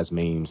from Jazz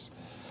Memes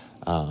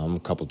a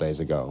couple days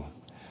ago,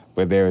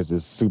 where there's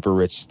this super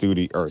rich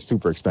studio, or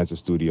super expensive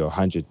studio,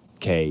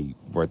 $100K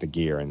worth of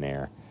gear in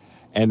there.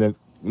 And the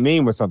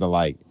meme was something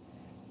like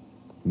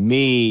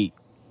me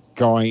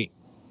going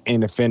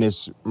in to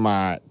finish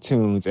my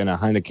tunes in a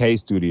 $100K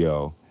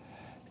studio,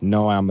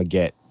 knowing I'm going to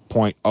get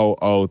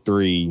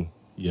 0.003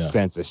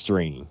 cents a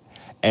stream.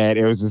 And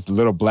it was this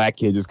little black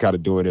kid just kind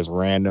of doing this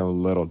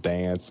random little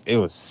dance. It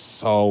was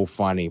so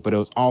funny, but it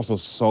was also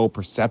so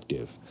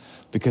perceptive,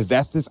 because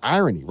that's this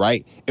irony,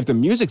 right? If the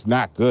music's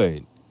not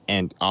good,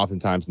 and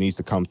oftentimes needs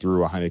to come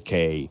through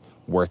 $100K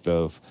worth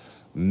of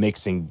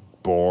mixing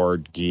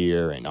board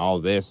gear and all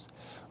this,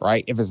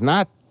 right? If it's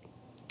not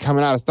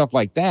coming out of stuff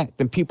like that,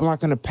 then people aren't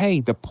going to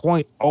pay the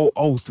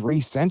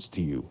 0.003 cents to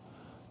you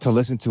to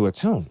listen to a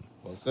tune,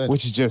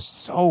 which is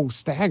just so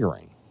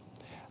staggering.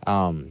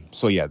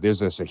 So yeah,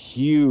 there's just a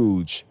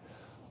huge...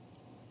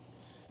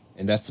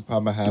 And that's the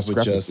problem I have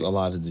with just a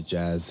lot of the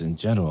jazz in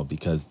general,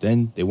 because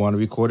then they want to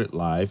record it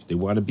live. They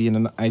want to be in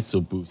an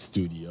ISO booth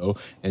studio,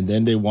 and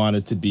then they want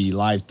it to be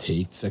live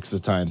taped extra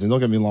times. And don't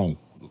get me wrong,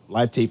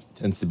 live tape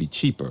tends to be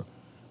cheaper,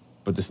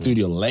 but the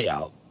studio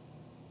layout,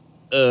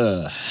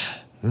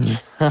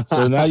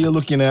 So now you're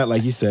looking at,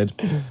 like you said,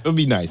 it would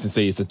be nice and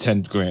say it's a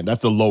 10 grand.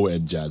 That's a low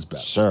end jazz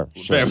band. Sure.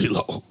 Very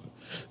low.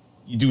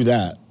 You do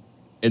that.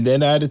 And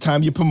then at the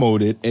time you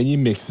promote it and you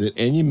mix it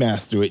and you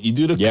master it, you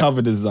do the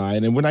cover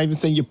design, and we're not even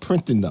saying you're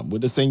printing them. We're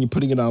just saying you're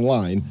putting it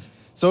online.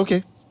 So,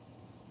 okay.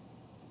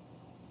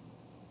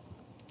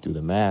 Do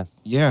the math.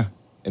 Yeah.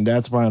 And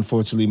that's why,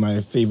 unfortunately, my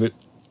favorite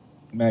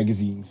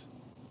magazines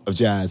of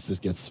jazz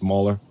just get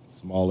smaller,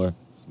 smaller.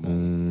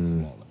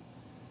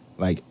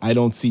 Like, I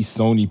don't see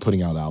Sony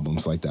putting out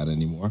albums like that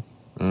anymore.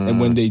 And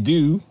when they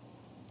do,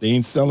 they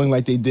ain't selling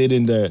like they did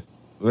in the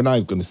we're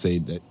not going to say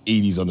the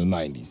 80s or the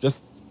 90s,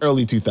 just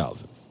early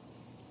 2000s.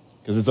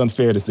 Because it's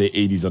unfair to say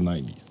 80s or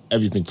 90s.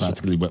 Everything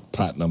practically went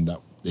platinum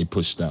that they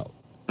pushed out.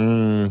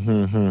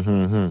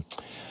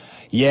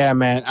 Yeah,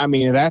 man. I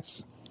mean,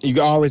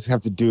 you always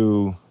have to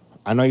do,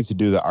 I know you have to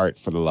do the art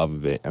for the love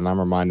of it. And I'm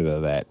reminded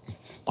of that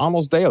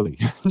almost daily,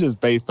 just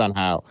based on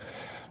how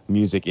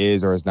music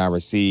is or is not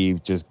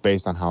received, just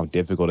based on how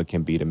difficult it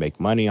can be to make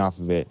money off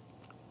of it.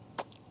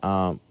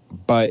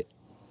 But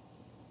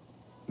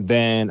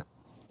then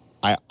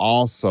I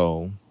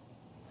also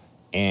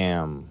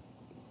am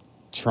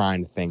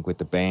trying to think with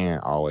the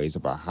band always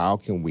about how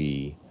can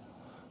we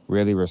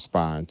really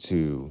respond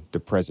to the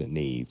present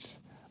needs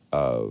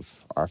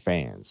of our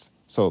fans.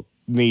 So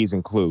needs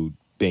include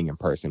being in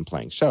person,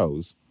 playing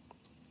shows,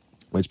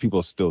 which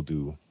people still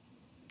do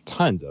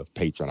tons of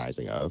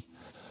patronizing of.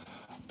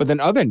 But then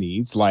other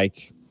needs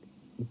like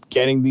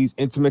getting these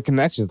intimate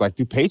connections like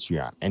through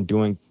Patreon and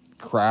doing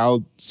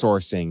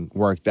crowdsourcing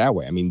work that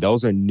way. I mean,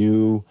 those are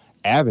new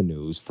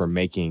avenues for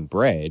making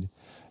bread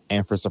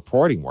and for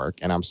supporting work.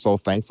 And I'm so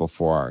thankful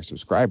for our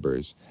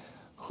subscribers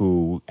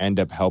who end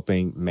up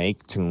helping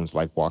make tunes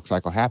like Walk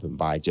Cycle happen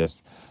by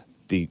just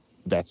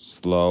that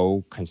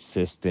slow,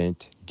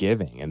 consistent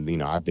giving.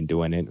 And, I've been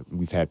doing it.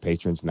 We've had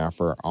patrons now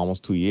for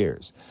almost 2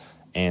 years.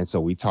 And so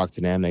we talk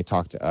to them, they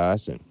talk to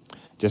us, and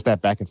just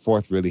that back and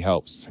forth really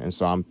helps. And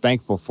so I'm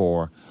thankful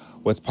for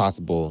what's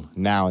possible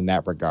now in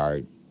that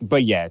regard.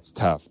 But yeah, it's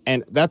tough.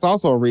 And that's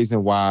also a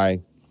reason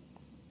why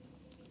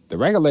the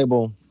record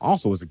label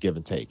also was a give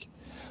and take.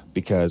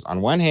 Because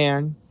on one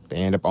hand, they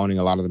end up owning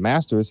a lot of the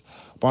masters.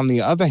 But on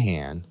the other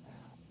hand,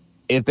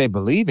 if they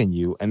believe in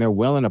you and they're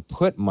willing to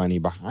put money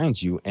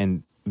behind you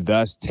and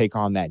thus take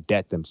on that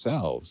debt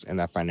themselves and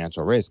that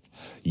financial risk,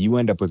 you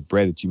end up with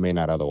bread that you may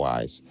not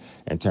otherwise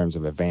in terms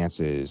of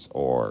advances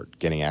or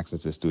getting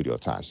access to studio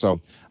time. So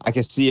I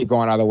can see it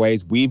going other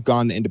ways. We've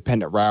gone the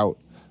independent route,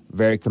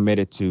 very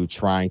committed to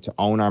trying to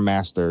own our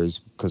masters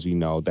because we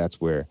know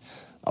that's where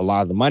a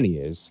lot of the money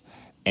is,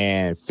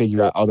 and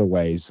figure out other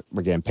ways,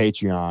 again,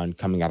 Patreon,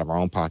 coming out of our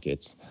own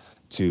pockets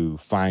to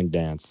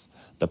finance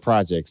the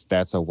projects.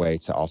 That's a way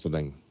to also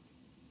then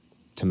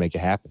to make it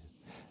happen.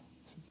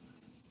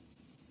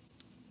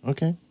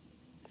 Okay.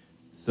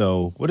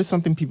 So what is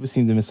something people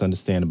seem to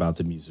misunderstand about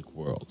the music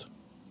world?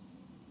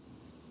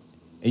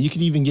 And you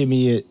could even give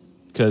me it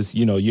because,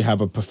 you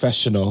have a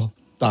professional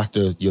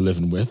doctor you're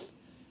living with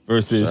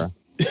versus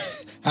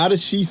how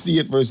does she see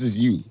it versus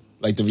you?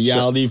 Like the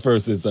reality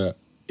versus the...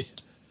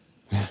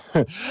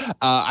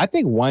 I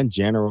think one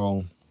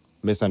general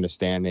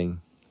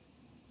misunderstanding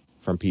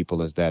from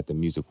people is that the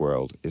music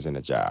world isn't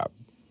a job.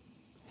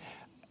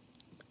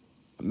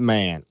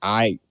 Man,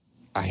 I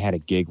had a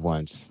gig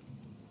once.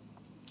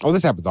 Oh,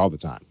 this happens all the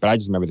time, but I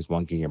just remember this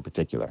one gig in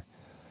particular.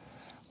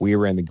 We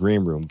were in the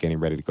green room getting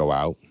ready to go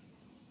out.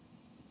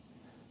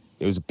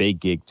 It was a big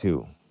gig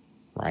too,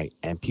 right?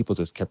 And people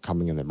just kept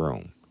coming in the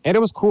room. And it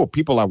was cool,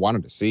 people I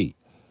wanted to see.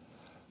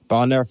 But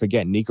I'll never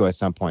forget Nico at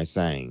some point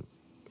saying,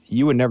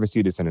 you would never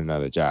see this in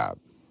another job.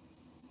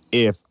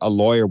 If a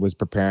lawyer was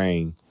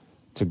preparing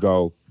to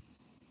go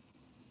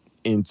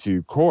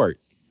into court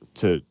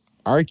to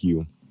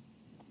argue,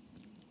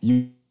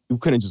 you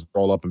couldn't just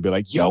roll up and be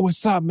like, yo,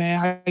 what's up, man?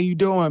 How you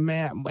doing,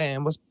 man?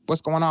 Man,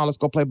 what's going on? Let's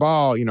go play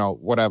ball,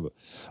 whatever.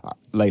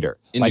 Later.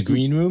 In the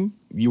green room?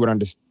 You would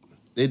understand.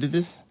 They did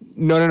this?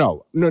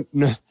 No,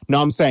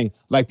 I'm saying,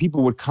 like,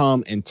 people would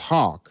come and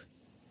talk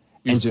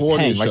and just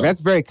hang. Like,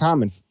 that's very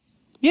common.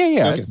 Yeah, okay.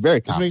 That's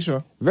very common. Just make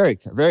sure. Very,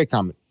 very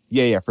common.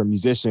 Yeah, for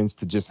musicians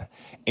to just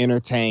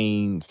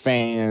entertain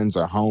fans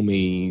or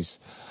homies,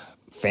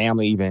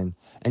 family even,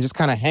 and just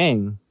kind of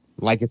hang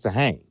like it's a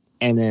hang.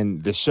 And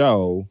then the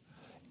show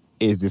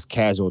is this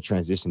casual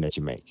transition that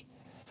you make.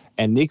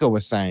 And Nico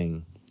was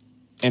saying,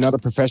 in other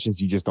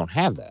professions, you just don't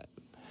have that.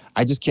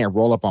 I just can't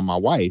roll up on my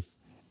wife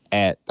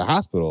at the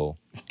hospital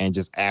and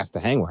just ask to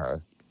hang with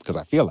her because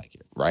I feel like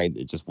it, right?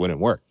 It just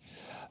wouldn't work.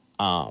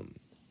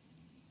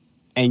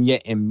 And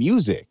yet in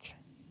music,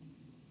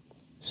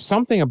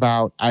 something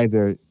about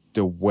either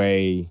the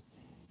way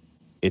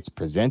it's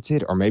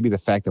presented or maybe the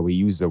fact that we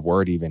use the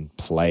word even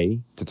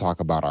play to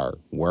talk about our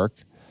work.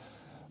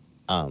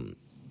 And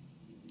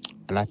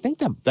I think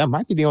that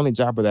might be the only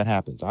job where that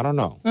happens. I don't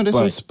know. No, there's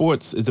some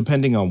sports,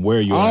 depending on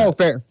where you're at.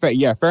 Fair.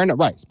 Yeah, fair enough.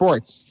 Right.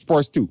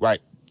 Sports too, right?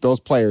 Those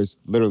players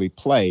literally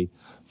play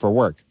for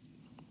work.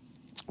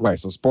 Right,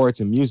 so sports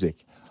and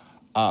music.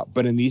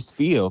 But in these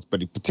fields,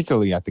 but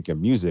particularly I think in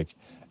music,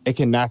 it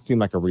cannot seem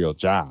like a real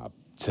job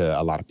to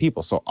a lot of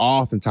people. So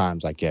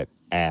oftentimes I get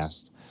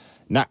asked,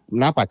 not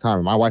by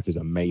Carmen, my wife is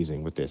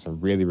amazing with this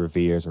and really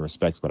reveres and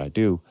respects what I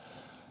do.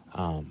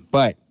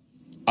 But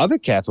other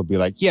cats will be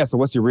like, yeah, so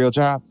what's your real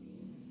job?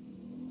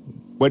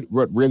 What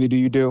really do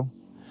you do?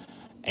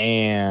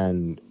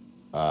 And,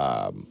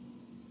 and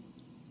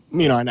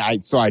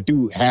I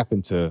do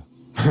happen to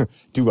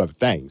do other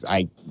things.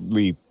 I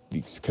lead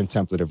these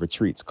contemplative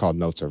retreats called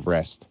Notes of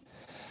Rest.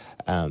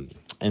 And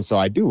so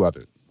I do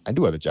other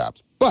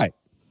jobs. But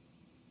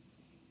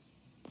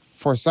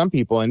for some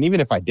people, and even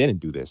if I didn't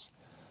do this,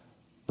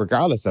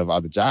 regardless of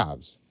other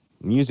jobs,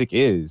 music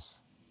is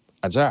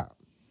a job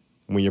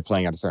when you're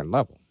playing at a certain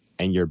level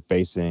and you're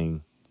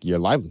basing your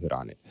livelihood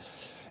on it.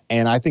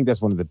 And I think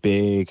that's one of the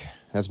big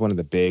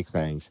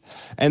things.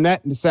 And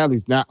that sadly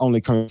is not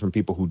only coming from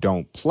people who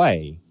don't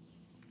play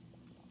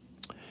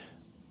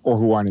or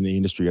who aren't in the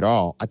industry at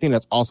all. I think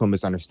that's also a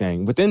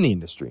misunderstanding within the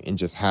industry and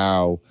just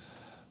how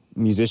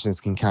musicians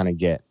can kind of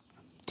get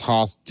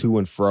tossed to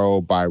and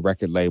fro by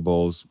record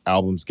labels,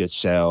 albums get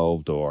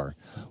shelved or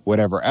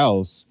whatever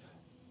else.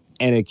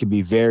 And it can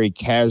be very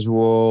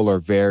casual or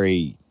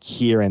very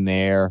here and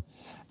there.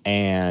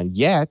 And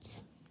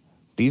yet,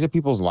 these are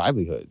people's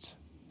livelihoods.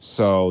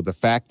 So the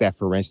fact that,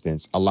 for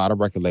instance, a lot of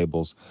record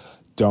labels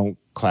don't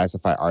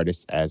classify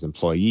artists as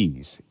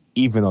employees,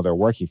 even though they're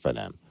working for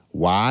them.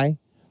 Why?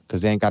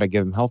 Because they ain't got to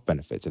give them health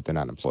benefits if they're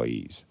not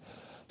employees.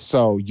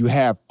 So you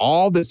have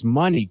all this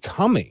money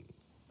coming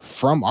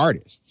from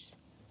artists,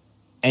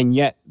 and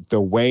yet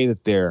the way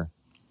that they're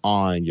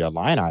on your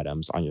line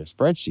items, on your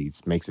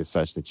spreadsheets, makes it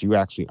such that you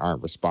actually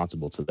aren't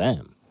responsible to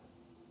them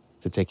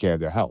to take care of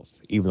their health,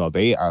 even though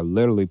they are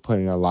literally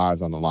putting their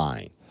lives on the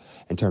line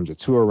in terms of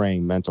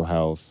touring, mental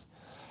health,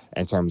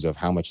 in terms of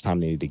how much time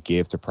they need to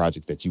give to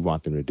projects that you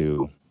want them to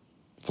do,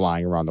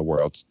 flying around the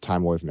world,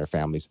 time away from their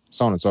families,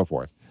 so on and so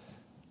forth.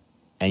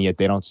 And yet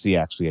they don't see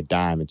actually a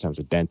dime in terms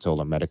of dental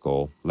or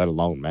medical, let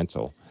alone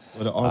mental.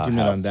 Well, the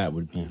argument on that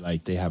would be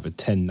like they have a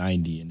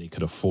 1090 and they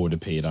could afford to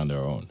pay it on their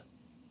own.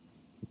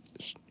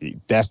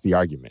 That's the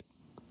argument.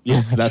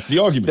 Yes, that's the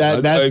argument.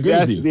 I agree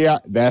with you.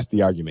 That's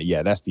the argument.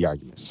 Yeah, that's the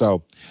argument.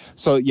 So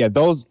yeah,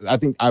 those, I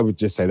think I would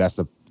just say that's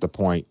the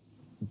point.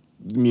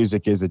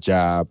 Music is a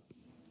job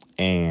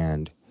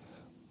and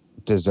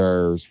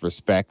deserves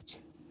respect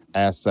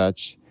as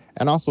such,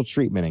 and also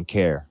treatment and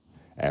care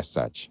as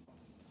such.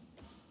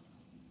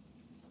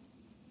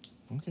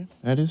 Okay,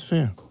 that is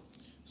fair.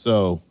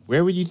 So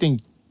where would you think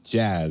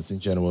jazz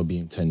in general will be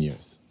in 10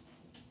 years?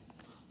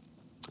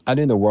 I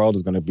think the world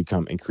is going to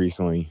become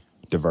increasingly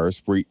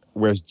diverse.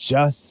 We're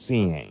just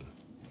seeing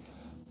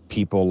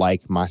people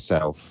like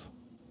myself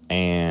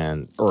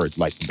or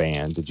like the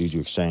band, the Juju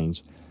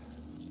Exchange.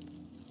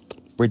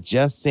 We're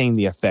just seeing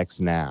the effects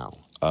now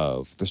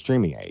of the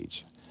streaming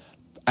age.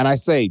 And I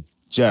say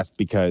just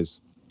because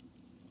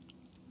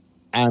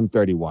I'm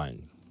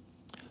 31.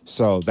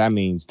 So that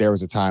means there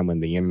was a time when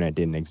the internet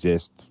didn't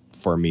exist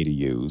for me to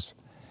use.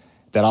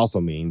 That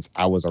also means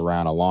I was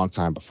around a long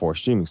time before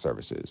streaming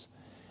services.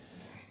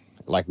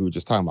 Like we were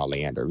just talking about,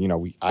 Leander,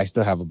 I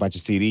still have a bunch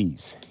of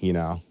CDs,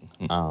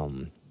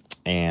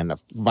 and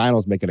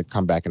vinyl's making a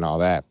comeback and all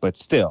that. But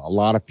still, a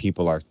lot of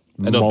people are.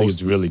 I don't think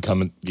it's really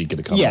going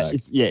to come back.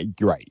 You're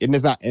right. And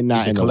it's not it's in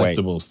a the way.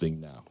 collectibles thing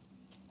now.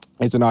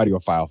 It's an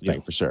audiophile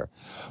thing for sure.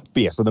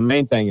 But yeah, so the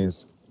main thing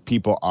is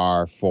people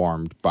are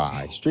formed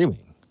by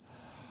streaming.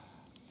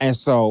 And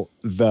so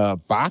the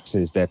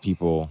boxes that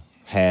people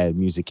had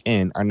music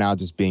in are now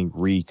just being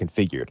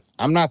reconfigured.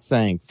 I'm not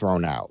saying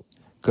thrown out,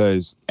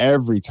 because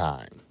every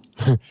time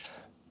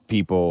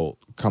people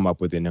come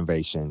up with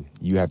innovation,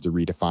 you have to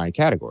redefine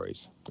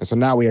categories. And so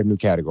now we have new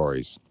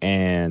categories,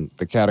 and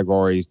the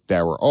categories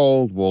that were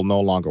old will no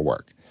longer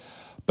work.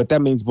 But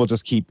that means we'll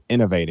just keep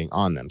innovating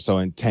on them. So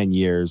in 10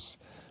 years,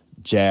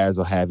 jazz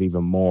will have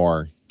even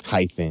more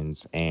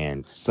hyphens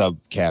and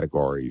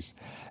subcategories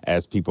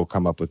as people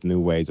come up with new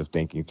ways of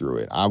thinking through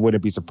it. I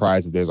wouldn't be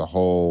surprised if there's a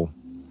whole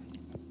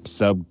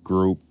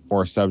subgroup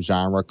or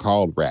subgenre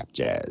called rap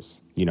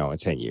jazz, in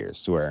 10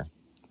 years, where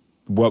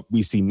what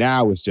we see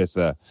now is just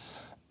a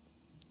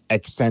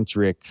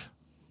eccentric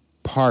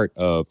part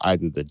of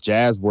either the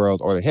jazz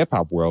world or the hip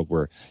hop world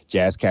where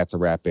jazz cats are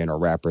rapping or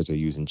rappers are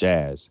using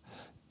jazz.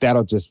 I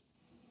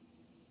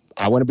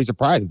wouldn't be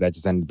surprised if that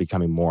just ended up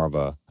becoming more of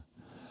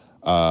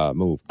a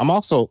move. I'm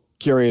also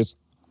curious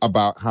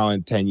about how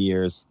in 10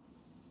 years,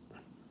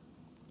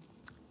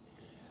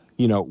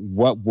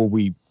 what will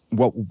we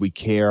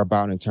care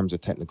about in terms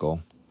of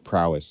technical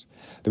prowess?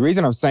 The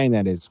reason I'm saying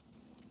that is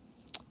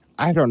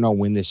I don't know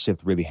when this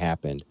shift really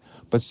happened,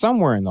 but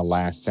somewhere in the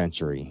last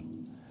century,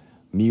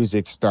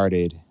 music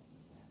started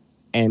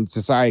and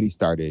society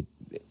started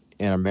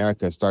in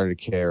America started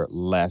to care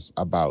less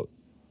about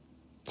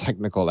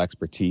technical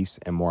expertise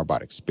and more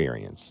about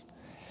experience.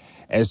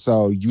 And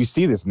so you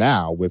see this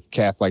now with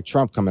cats like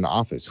Trump coming to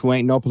office, who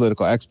ain't no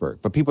political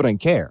expert, but people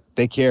didn't care.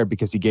 They cared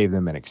because he gave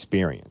them an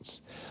experience,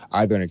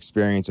 either an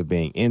experience of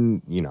being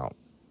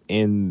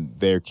in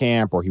their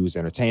camp, or he was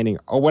entertaining,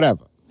 or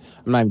whatever.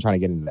 I'm not even trying to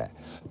get into that.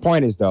 The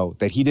point is, though,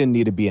 that he didn't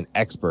need to be an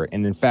expert,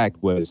 and in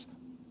fact was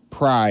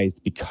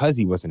prized because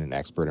he wasn't an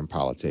expert in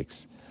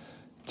politics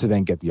to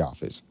then get the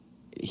office.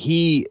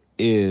 He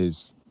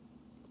is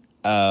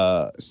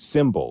a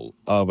symbol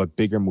of a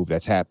bigger move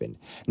that's happened.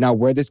 Now,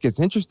 where this gets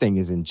interesting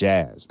is in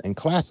jazz and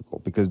classical,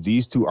 because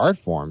these two art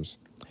forms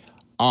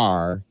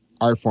are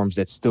art forms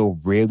that still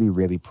really,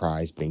 really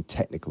prize being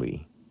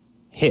technically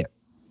hip,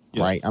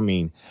 right? I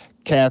mean,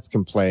 cats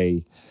can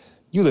play.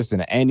 You listen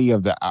to any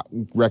of the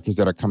records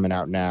that are coming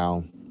out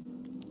now,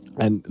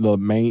 and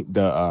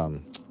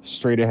the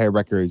straight ahead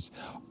records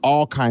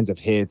all kinds of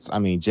hits. I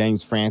mean,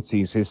 James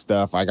Francis, his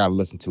stuff, I got to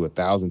listen to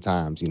 1,000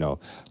 times,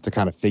 to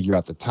kind of figure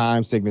out the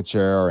time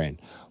signature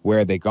and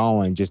where they're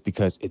going, just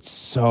because it's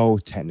so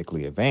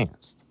technically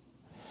advanced.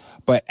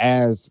 But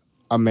as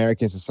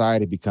American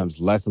society becomes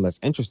less and less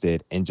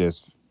interested in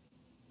just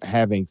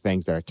having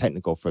things that are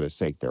technical for the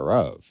sake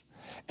thereof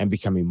and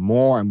becoming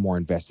more and more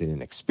invested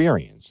in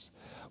experience,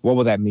 what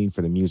will that mean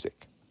for the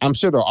music? I'm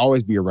sure there'll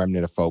always be a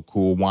remnant of folk who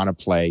will want to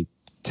play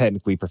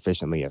technically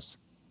proficiently as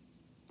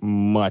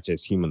much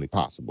as humanly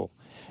possible.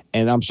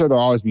 And I'm sure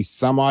there'll always be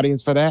some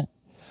audience for that.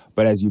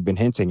 But as you've been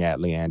hinting at,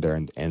 Leander,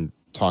 and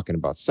talking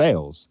about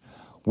sales,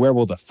 where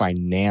will the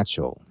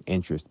financial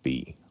interest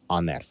be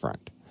on that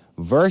front?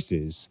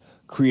 Versus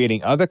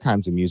creating other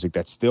kinds of music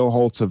that still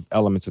hold to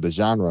elements of the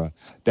genre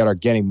that are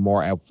getting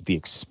more at the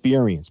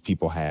experience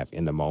people have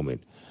in the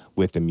moment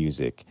with the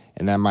music.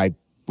 And that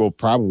will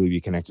probably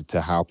be connected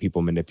to how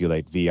people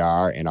manipulate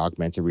VR and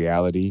augmented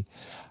reality,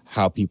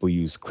 how people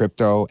use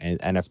crypto and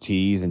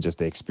NFTs and just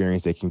the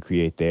experience they can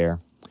create there.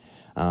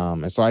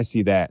 And so I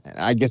see that.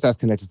 I guess that's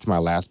connected to my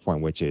last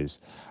point, which is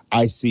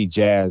I see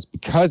jazz,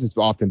 because it's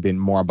often been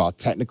more about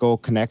technical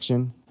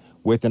connection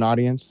with an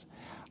audience.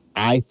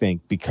 I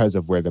think because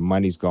of where the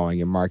money's going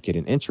in market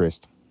and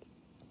interest,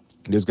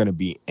 there's going to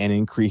be an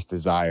increased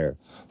desire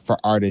for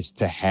artists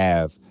to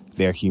have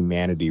their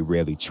humanity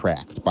really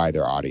tracked by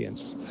their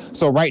audience.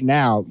 So right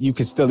now, you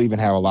can still even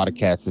have a lot of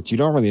cats that you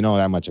don't really know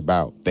that much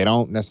about. They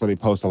don't necessarily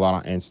post a lot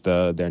on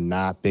Insta. They're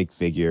not big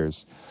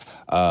figures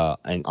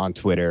and on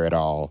Twitter at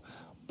all,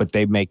 but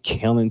they make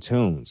killing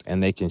tunes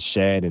and they can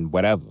shed and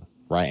whatever,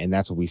 right? And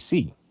that's what we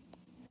see.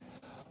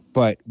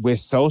 But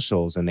with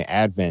socials and the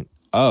advent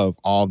of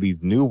all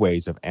these new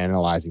ways of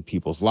analyzing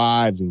people's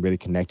lives and really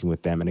connecting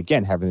with them, and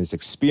again, having this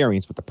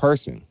experience with the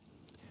person,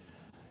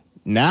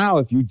 now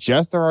if you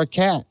just are a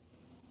cat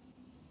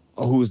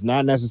who's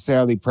not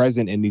necessarily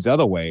present in these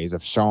other ways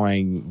of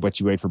showing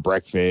what you ate for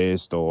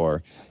breakfast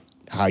or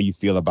how you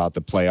feel about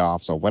the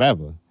playoffs or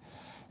whatever,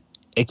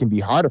 it can be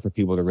harder for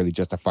people to really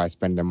justify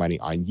spending their money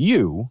on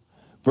you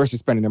versus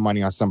spending their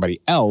money on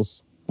somebody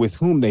else with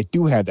whom they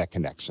do have that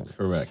connection.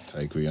 Correct.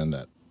 I agree on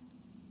that.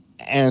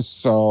 And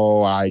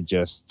so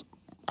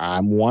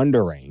I'm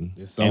wondering.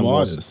 There's some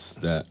artists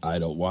that I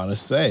don't want to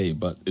say,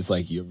 but it's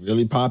like you're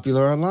really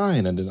popular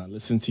online, and then I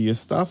listen to your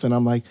stuff, and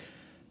I'm like,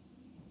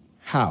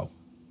 how?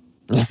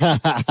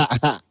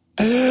 That's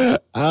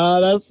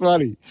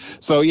funny.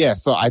 So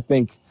I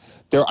think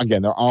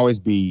there'll always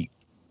be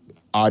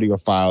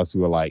audiophiles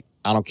who are like,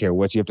 I don't care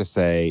what you have to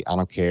say. I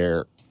don't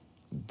care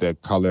the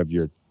color of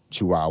your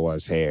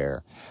chihuahua's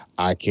hair.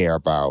 I care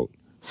about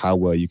how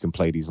well you can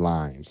play these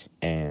lines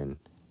and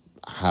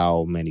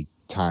how many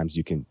times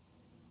you can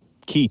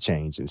key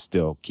change and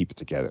still keep it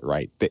together,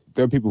 right?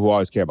 There are people who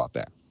always care about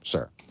that,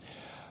 sure.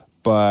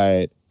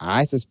 But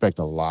I suspect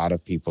a lot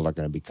of people are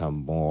going to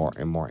become more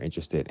and more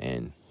interested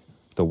in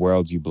the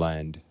worlds you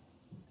blend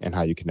and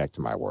how you connect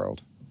to my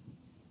world.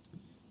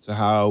 So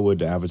how would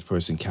the average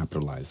person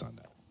capitalize on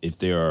that? If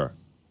they are,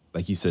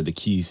 like you said, the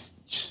key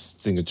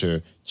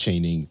signature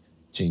changing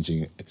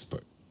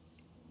expert.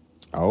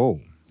 Oh.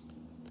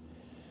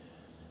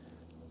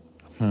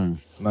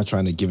 I'm not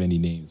trying to give any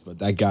names, but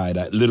that guy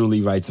that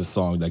literally writes a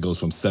song that goes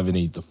from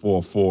 7/8 to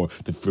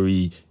 4/4 to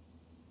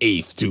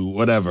 3/8 to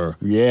whatever.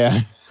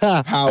 Yeah.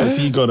 How is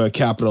he gonna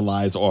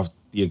capitalize off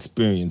the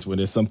experience when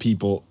there's some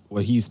people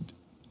where his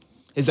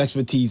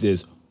expertise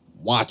is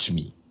watch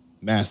me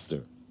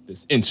master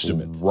this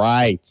instrument.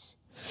 Right.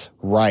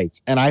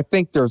 And I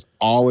think there's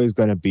always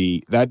going to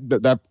be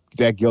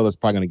that guild is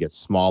probably going to get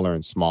smaller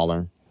and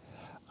smaller.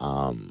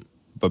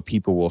 But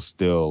people will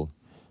still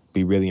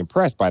be really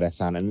impressed by that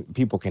sound, and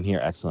people can hear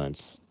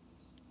excellence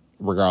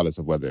regardless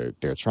of whether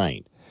they're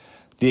trained.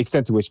 The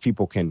extent to which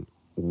people can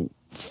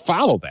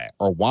follow that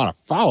or want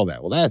to follow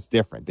that, well, that's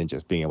different than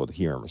just being able to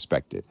hear and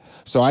respect it.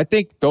 So I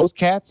think those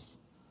cats,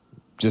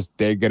 those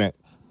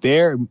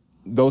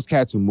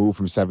cats who move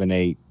from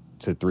 7/8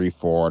 to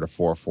 3/4 to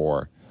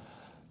 4/4,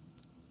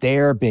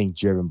 they're being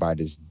driven by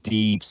this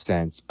deep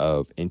sense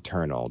of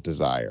internal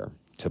desire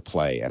to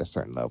play at a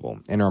certain level.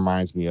 And it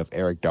reminds me of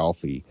Eric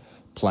Dolphy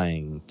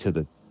playing to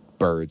the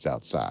birds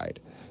outside,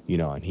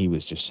 and he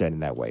was just shedding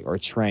that way. Or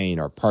Train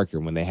or Parker,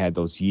 when they had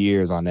those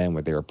years on end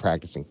where they were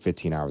practicing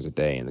 15 hours a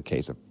day, in the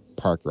case of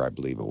Parker, I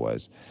believe it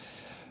was.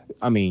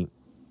 I mean,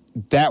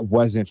 that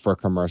wasn't for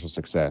commercial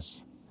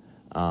success.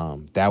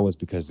 That was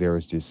because there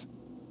was this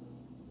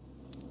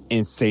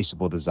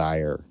insatiable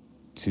desire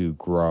to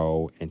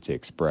grow and to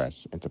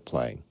express and to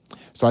play.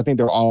 So I think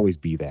there'll always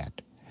be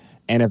that.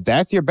 And if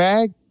that's your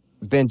bag,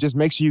 then just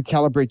make sure you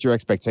calibrate your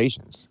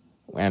expectations.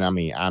 And I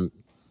mean,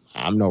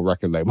 I'm no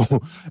record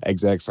label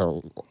exec,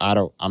 so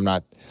I'm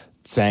not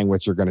saying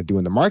what you're going to do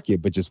in the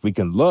market, but just we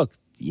can look,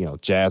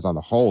 jazz on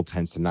the whole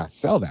tends to not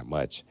sell that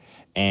much.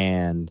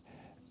 And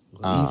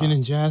even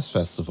in jazz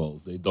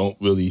festivals, they don't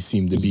really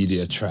seem to be the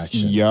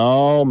attraction.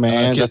 Yo,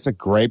 man, that's a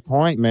great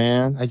point,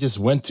 man. I just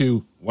went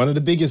to one of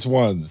the biggest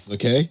ones,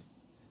 okay?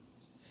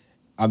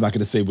 I'm not going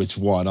to say which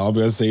one. All I'm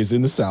going to say is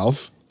in the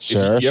South.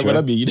 Sure, if you get what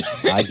I mean.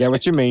 I get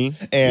what you mean.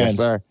 And yes,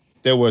 sir.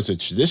 there was a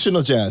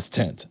traditional jazz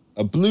tent,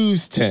 a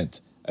blues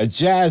tent, a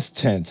jazz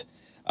tent,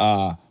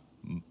 I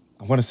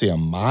want to say a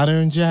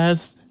modern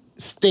jazz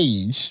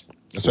stage.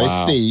 That's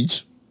right,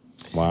 stage.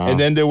 Wow. And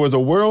then there was a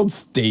world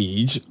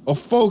stage, a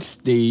folk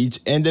stage,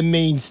 and the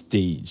main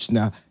stage.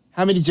 Now,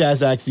 how many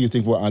jazz acts do you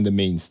think were on the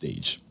main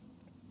stage?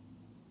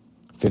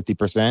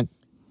 50%?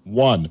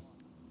 One.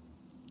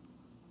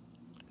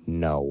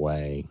 No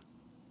way.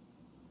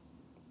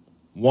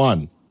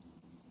 One.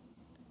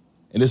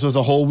 And this was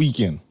a whole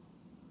weekend.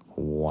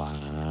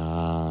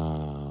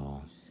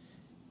 Wow.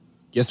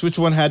 Guess which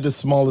one had the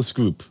smallest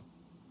group?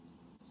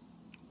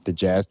 The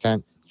jazz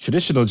tent?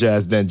 Traditional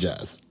jazz, then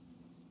jazz.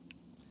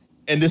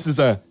 And this is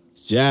a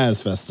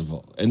jazz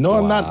festival. And no,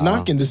 I'm not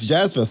knocking this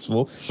jazz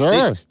festival.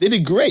 Sure. They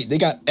did great. They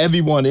got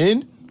everyone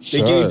in.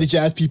 They gave the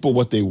jazz people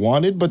what they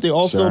wanted, but they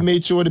also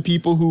made sure the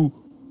people who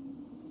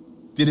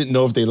didn't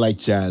know if they liked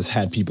jazz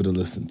had people to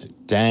listen to.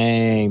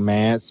 Dang,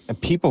 man.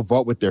 People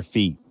vote with their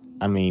feet.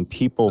 I mean,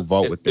 people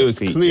vote with their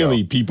feet. It was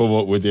clearly people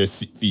vote with their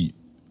feet.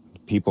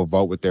 People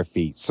vote with their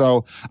feet.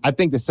 So I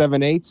think the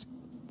 7/8s,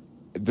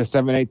 the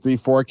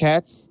 7/8-3/4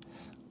 cats,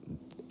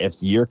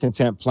 if you're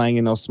content playing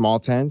in those small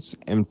tents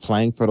and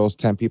playing for those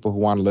 10 people who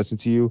want to listen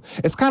to you,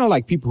 it's kind of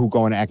like people who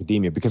go into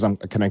academia, because I'm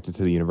connected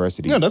to the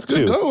university. Yeah, that's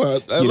good. Go.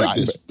 I like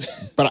this.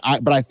 But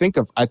I think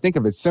of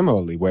it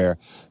similarly, where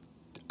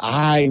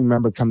I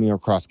remember coming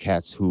across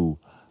cats who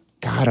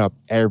got up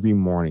every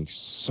morning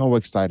so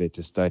excited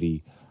to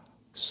study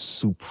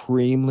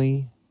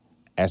supremely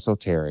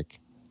esoteric,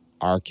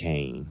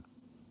 arcane,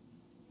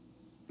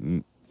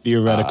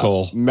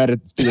 theoretical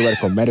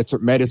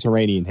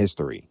Mediterranean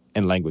history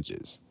and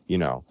languages. You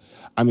know,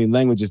 I mean,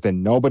 languages that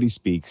nobody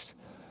speaks,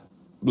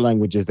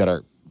 languages that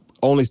are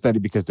only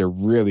studied because they're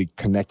really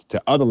connected to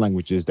other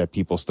languages that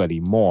people study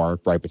more,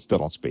 right, but still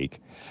don't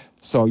speak.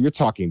 So you're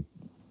talking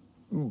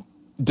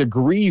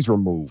degrees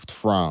removed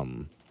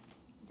from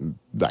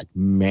like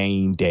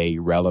main day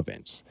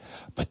relevance.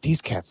 But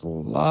these cats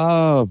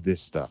love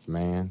this stuff,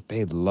 man.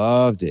 They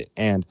loved it.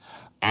 And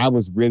I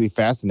was really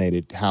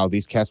fascinated how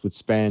these cats would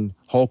spend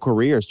whole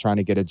careers trying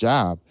to get a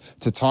job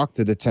to talk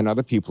to the 10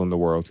 other people in the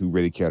world who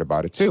really cared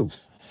about it too.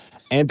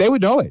 And they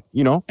would know it,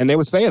 you know, and they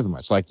would say as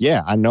much, like,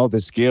 yeah, I know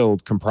this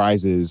guild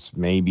comprises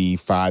maybe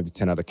 5 to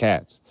 10 other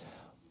cats,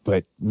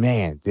 but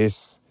man,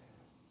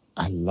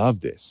 I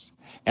love this.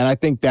 And I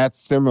think that's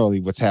similarly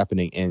what's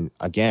happening in,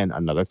 again,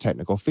 another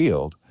technical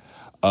field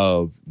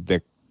of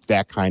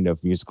that kind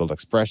of musical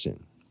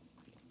expression.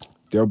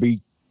 There'll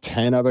be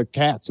 10 other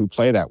cats who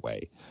play that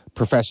way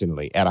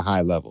professionally at a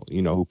high level,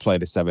 you know, who play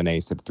the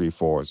 7/8s to the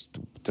 3/4s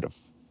to the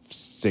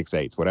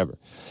 6/8s, whatever.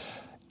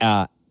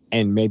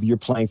 And maybe you're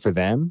playing for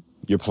them,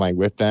 you're playing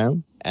with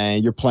them,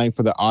 and you're playing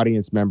for the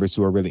audience members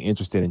who are really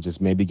interested in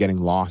just maybe getting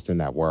lost in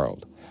that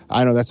world.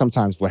 I know that's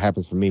sometimes what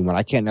happens for me when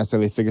I can't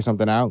necessarily figure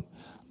something out.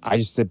 I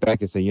just sit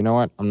back and say, you know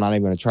what? I'm not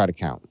even going to try to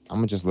count. I'm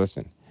going to just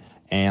listen.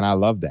 And I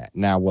love that.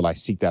 Now, will I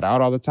seek that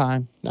out all the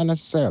time? Not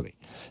necessarily.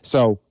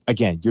 So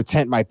again, your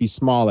tent might be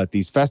small at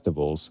these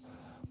festivals,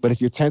 but if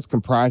your tent's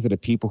comprised of the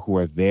people who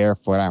are there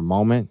for that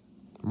moment,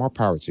 more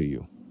power to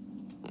you.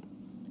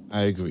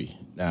 I agree.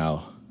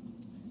 Now,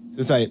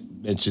 since I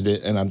mentioned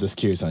it, and I'm just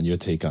curious on your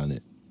take on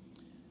it,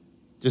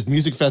 just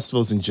music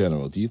festivals in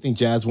general, do you think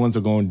jazz ones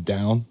are going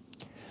down?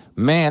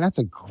 Man, that's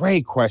a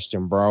great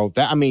question, bro.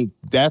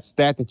 That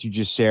stat that you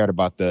just shared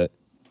about the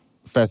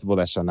festival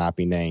that shall not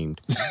be named.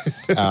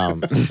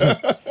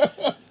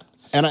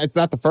 And it's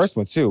not the first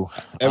one, too.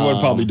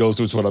 Everyone probably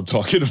knows which one I'm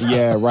talking about.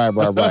 Yeah,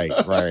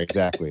 right,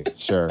 exactly.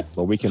 Sure.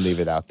 But we can leave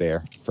it out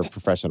there for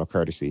professional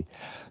courtesy.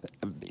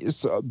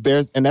 So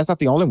and that's not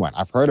the only one.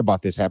 I've heard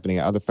about this happening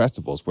at other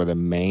festivals where the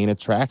main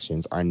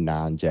attractions are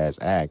non-jazz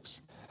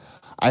acts.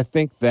 I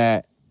think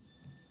that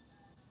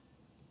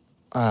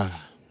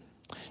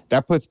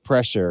that puts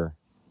pressure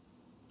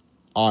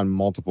on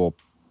multiple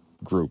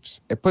groups.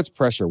 It puts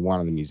pressure,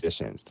 one, on the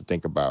musicians to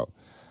think about,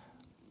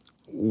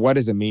 what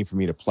does it mean for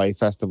me to play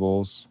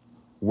festivals?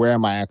 Where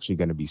am I actually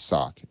going to be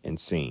sought and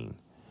seen?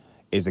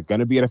 Is it going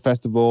to be at a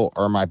festival,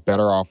 or am I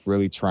better off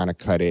really trying to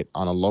cut it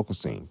on a local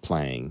scene,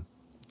 playing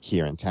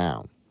here in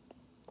town?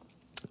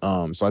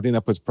 So I think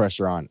that puts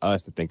pressure on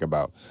us to think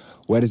about,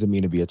 what does it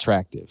mean to be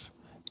attractive?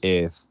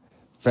 If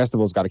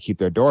festivals got to keep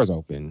their doors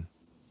open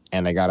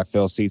and they got to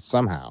fill seats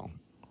somehow,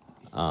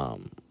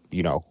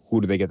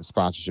 who do they get the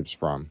sponsorships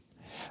from?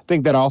 I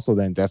think that also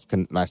then, that's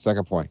my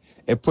second point.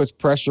 It puts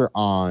pressure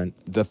on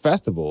the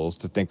festivals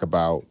to think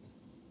about,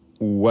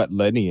 what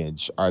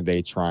lineage are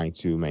they trying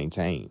to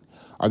maintain?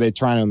 Are they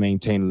trying to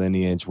maintain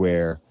lineage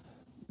where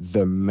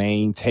the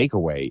main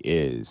takeaway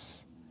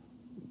is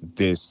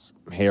this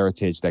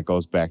heritage that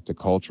goes back to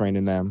Coltrane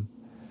and them?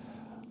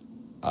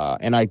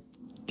 And I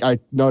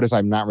notice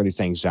I'm not really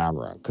saying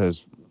genre,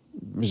 because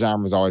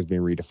genre is always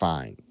being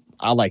redefined.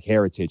 I like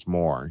heritage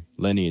more,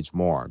 lineage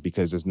more,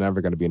 because there's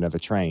never going to be another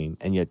Train,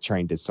 and yet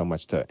Train did so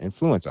much to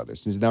influence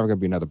others. There's never going to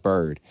be another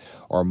Bird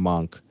or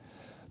Monk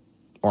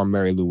or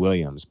Mary Lou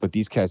Williams, but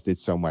these cats did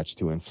so much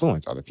to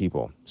influence other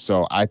people.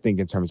 So I think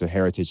in terms of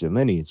heritage and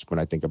lineage when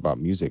I think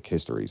about music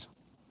histories.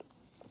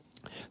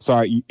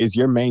 So is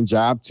your main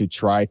job to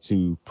try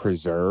to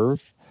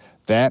preserve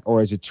that,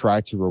 or is it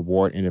try to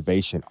reward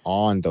innovation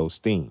on those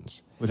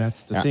themes? Well,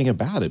 that's the thing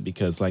about it,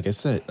 because like you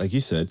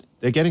said,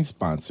 they're getting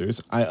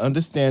sponsors. I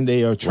understand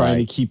they are trying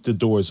to keep the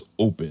doors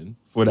open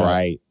for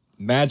that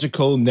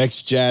magical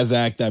next jazz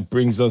act that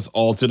brings us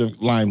all to the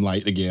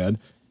limelight again.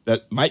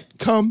 That might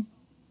come.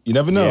 You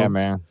never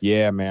know.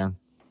 Yeah, man.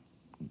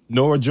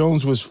 Nora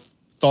Jones was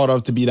thought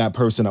of to be that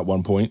person at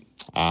one point.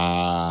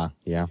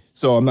 Yeah.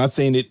 So I'm not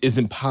saying it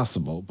isn't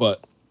possible,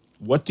 but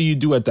what do you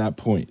do at that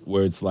point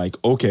where it's like,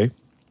 okay,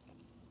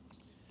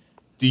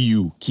 do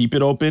you keep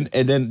it open?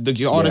 And then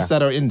the artists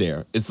that are in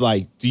there, it's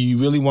like, do you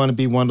really want to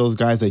be one of those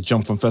guys that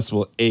jump from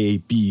festival A,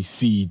 B,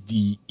 C,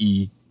 D,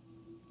 E,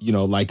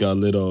 like a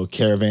little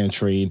caravan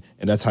train,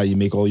 and that's how you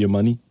make all your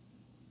money?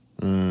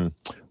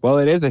 Well,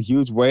 it is a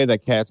huge way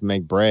that cats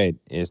make bread,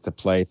 is to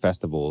play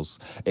festivals.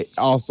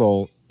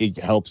 It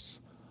helps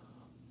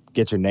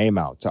get your name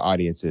out to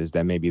audiences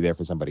that may be there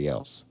for somebody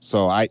else.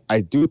 So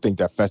I do think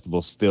that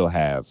festivals still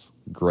have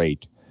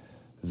great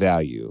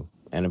value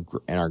and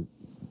are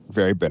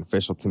very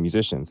beneficial to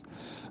musicians.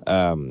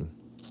 And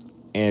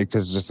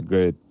because it's just a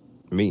good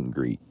meet and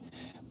greet.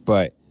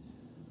 But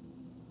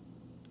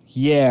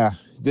yeah,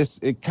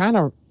 it kind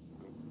of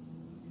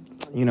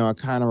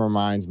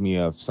reminds me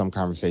of some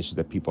conversations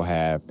that people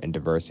have in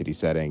diversity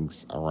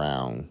settings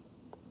around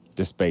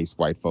the space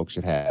white folks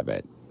should have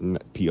at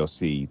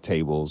POC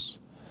tables.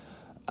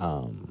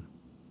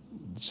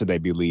 Should they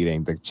be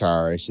leading the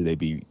charge? Should they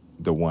be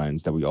the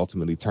ones that we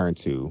ultimately turn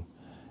to?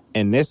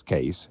 In this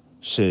case,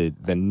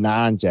 should the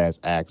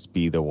non-jazz acts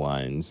be the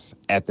ones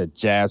at the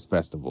jazz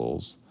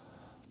festivals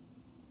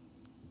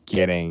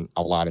getting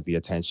a lot of the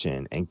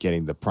attention and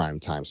getting the prime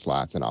time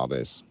slots and all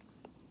this?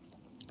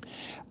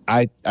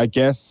 I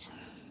guess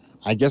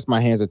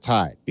my hands are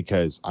tied,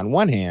 because on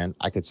one hand,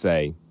 I could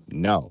say,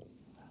 no,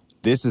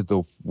 this is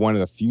one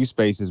of the few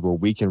spaces where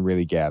we can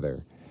really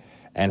gather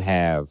and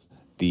have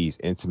these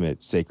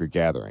intimate, sacred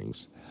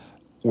gatherings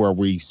where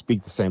we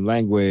speak the same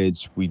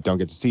language, we don't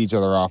get to see each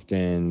other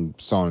often,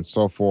 so on and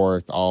so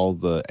forth, all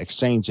the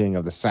exchanging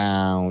of the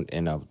sound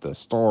and of the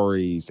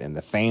stories, and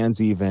the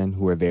fans even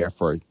who are there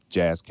for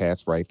Jazz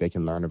Cats, right? They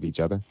can learn of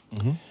each other.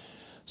 Mm-hmm.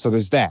 So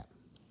there's that.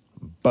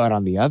 But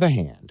on the other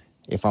hand,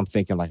 if I'm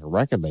thinking like a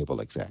record label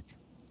exec,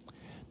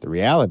 the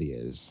reality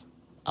is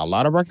a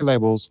lot of record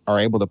labels are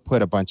able to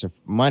put a bunch of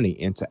money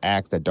into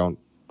acts that don't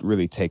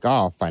really take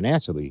off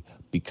financially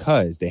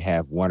because they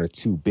have one or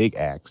two big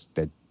acts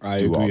that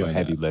do all the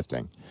heavy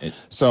lifting.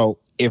 So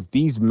if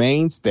these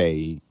main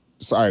stage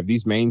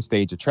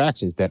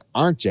attractions that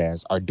aren't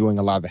jazz are doing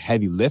a lot of the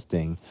heavy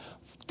lifting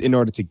in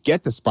order to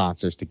get the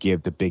sponsors to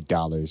give the big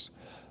dollars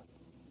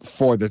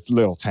for the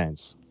little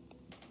tents,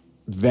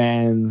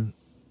 then...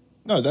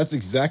 No, that's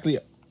exactly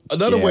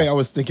another way I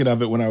was thinking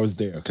of it when I was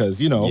there.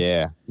 Because, I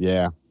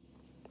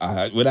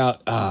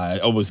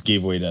almost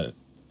gave away the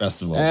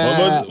festival.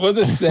 We'll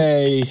just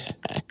say...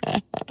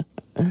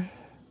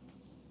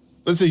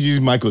 Let's say use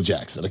Michael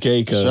Jackson,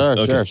 okay?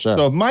 Sure.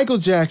 So if Michael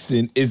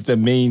Jackson is the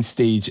main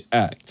stage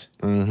act,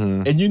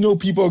 and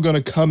people are going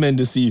to come in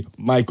to see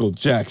Michael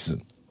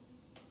Jackson,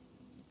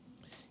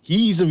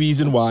 he's the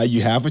reason why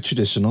you have a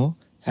traditional,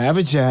 have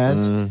a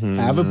jazz,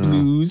 have a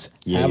blues,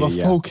 have a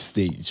folk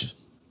stage.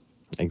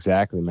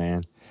 Exactly,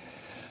 man.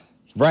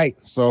 Right.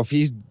 So if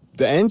he's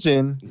the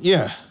engine,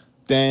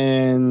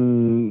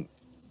 then,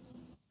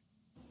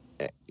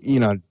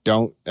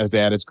 don't, as the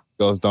adage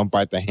goes, don't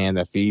bite the hand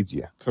that feeds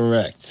you.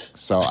 Correct.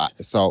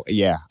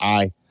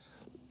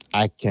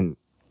 I can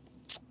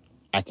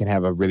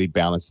have a really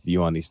balanced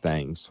view on these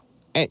things,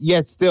 and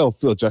yet still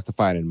feel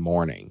justified in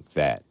mourning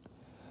that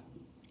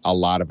a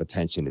lot of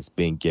attention is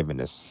being given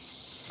to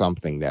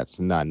something that's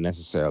not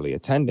necessarily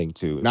attending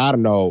to. Now, I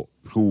don't know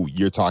who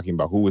you're talking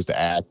about, who was the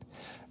act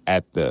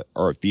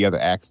or the other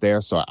acts there,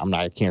 so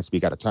I can't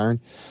speak out of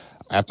turn.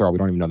 After all, we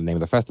don't even know the name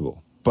of the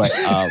festival. But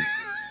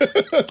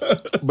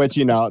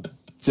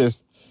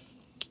just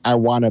I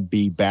want to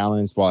be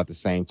balanced while at the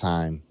same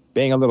time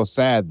being a little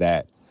sad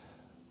that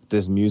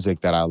this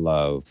music that I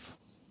love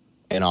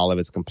and all of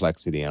its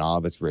complexity and all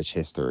of its rich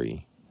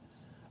history,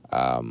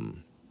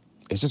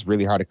 it's just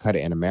really hard to cut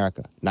it in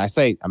America. And I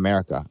say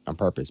America on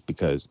purpose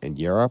because in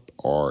Europe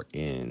or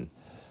in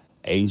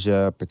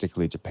Asia,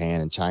 particularly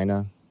Japan and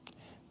China,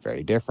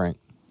 very different.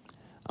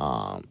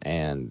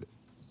 And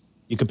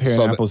you're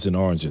comparing apples and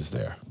oranges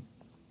there.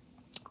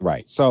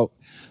 Right. So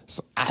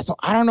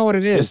I don't know what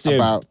it is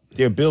about.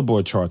 Their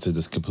Billboard charts are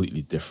just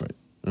completely different.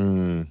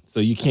 So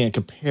you can't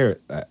compare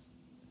that.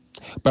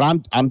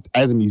 But I'm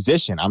as a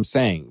musician, I'm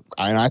saying,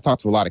 and I talk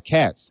to a lot of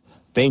cats,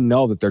 they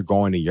know that they're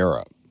going to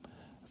Europe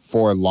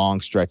for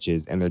long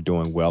stretches and they're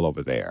doing well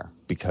over there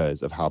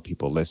because of how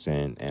people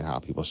listen and how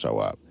people show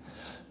up.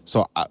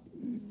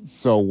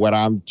 So what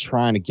I'm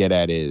trying to get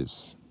at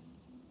is,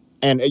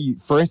 and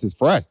for instance,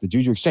 for us, the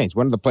Juju Exchange,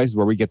 one of the places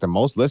where we get the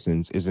most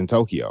listens is in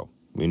Tokyo.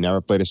 We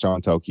never played a show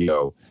in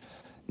Tokyo.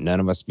 None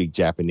of us speak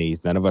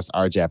Japanese. None of us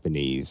are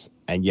Japanese.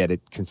 And yet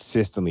it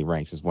consistently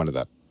ranks as one of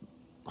the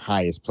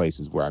highest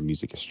places where our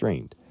music is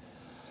streamed.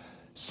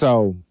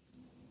 So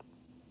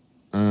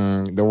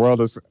the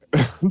world is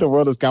the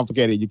world is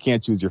complicated. You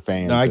can't choose your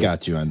fans. No, I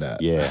got you on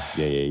that.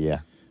 Yeah.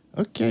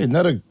 Okay,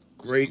 another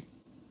great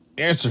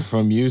answer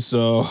from you.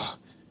 So,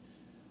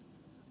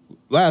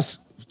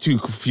 last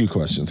few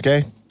questions,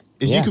 okay?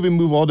 If you could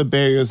remove all the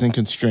barriers and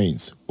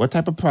constraints, what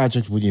type of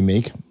project would you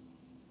make,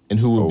 and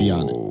who would be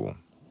on it?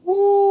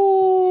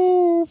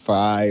 Ooh,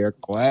 fire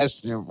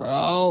question,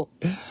 bro.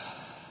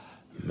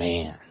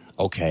 Man,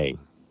 okay.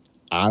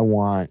 I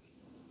want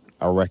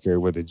a record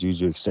with the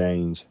Juju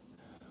Exchange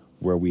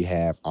where we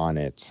have on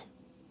it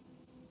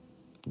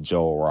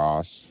Joel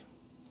Ross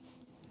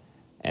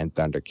and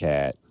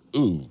Thundercat.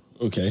 Ooh,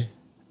 okay.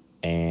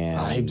 And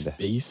vibes,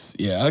 bass.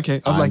 Yeah,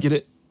 okay. I'm liking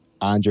it.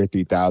 Andre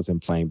 3000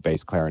 playing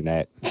bass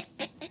clarinet.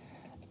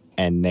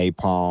 And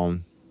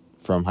Napalm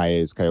from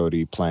Hiatus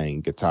Coyote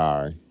playing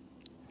guitar.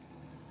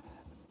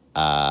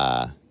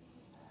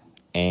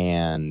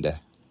 And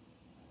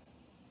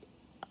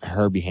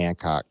Herbie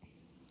Hancock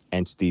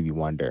and Stevie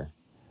Wonder.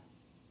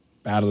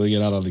 Battling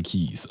it out on the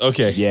keys.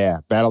 Okay. Yeah,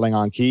 battling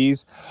on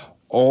keys.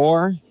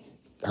 Or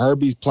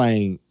Herbie's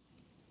playing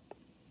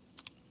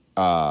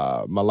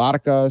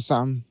melodica or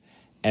something.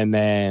 And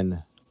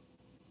then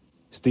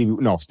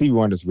Stevie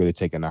Wonder's really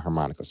taking a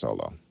harmonica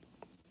solo.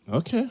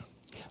 Okay.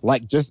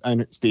 Like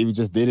Stevie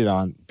just did it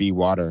on Be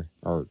Water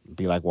or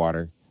Be Like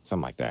Water,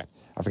 something like that.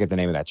 I forget the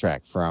name of that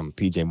track from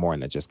PJ Morton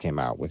that just came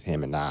out with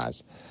him and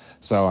Nas.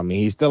 So, I mean,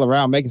 he's still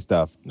around making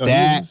stuff. No,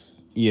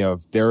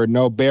 there are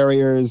no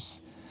barriers.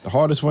 The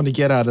hardest one to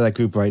get out of that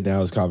group right now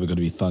is probably going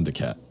to be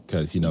Thundercat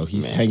because,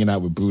 he's hanging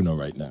out with Bruno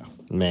right now.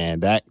 Man,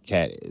 that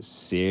cat is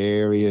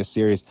serious.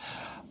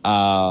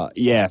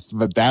 Yes,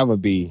 but that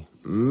would be,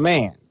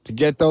 man, to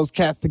get those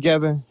cats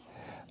together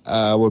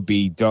would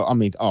be dope. I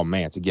mean, oh,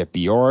 man, to get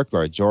Bjork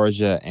or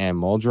Georgia and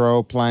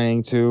Muldrow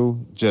playing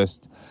too.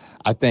 Just,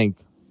 I think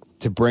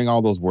to bring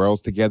all those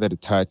worlds together to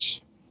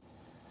touch,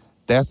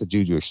 that's the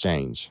Juju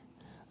Exchange.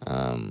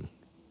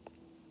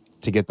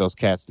 To get those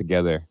cats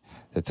together,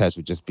 the touch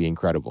would just be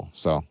incredible.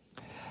 So,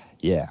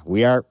 yeah,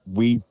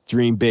 we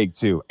dream big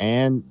too,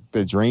 and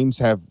the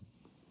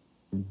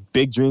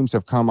big dreams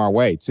have come our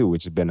way too,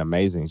 which has been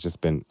amazing. It's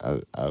just been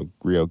a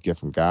real gift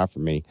from God for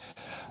me.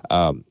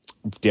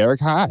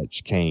 Derek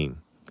Hodge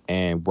came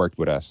and worked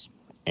with us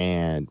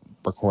and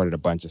recorded a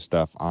bunch of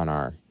stuff on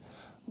our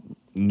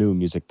new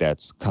music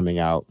that's coming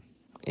out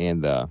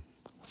in the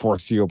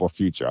foreseeable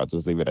future. I'll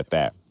just leave it at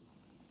that.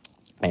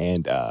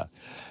 And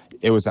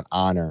it was an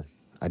honor,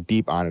 a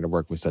deep honor to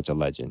work with such a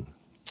legend.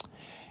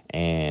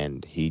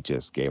 And he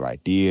just gave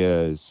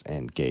ideas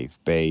and gave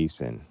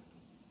bass and,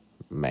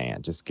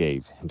 man, just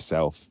gave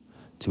himself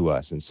to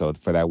us. And so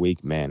for that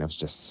week, man, it was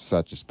just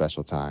such a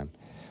special time.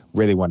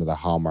 Really one of the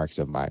hallmarks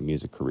of my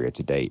music career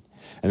to date.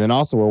 And then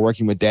also we're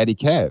working with Daddy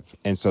Kev.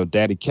 And so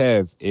Daddy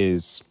Kev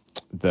is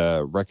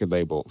the record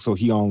label. So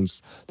he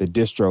owns the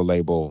distro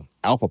label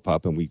Alpha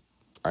Pup, and we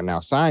are now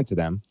signed to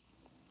them.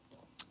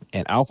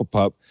 And Alpha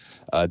Pup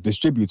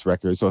distributes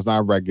records, so it's not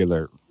a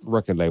regular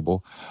record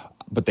label,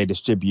 but they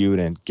distribute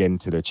and get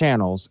into their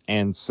channels.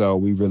 And so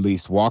we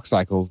released Walk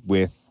Cycle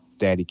with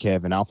Daddy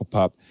Kev and Alpha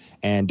Pup.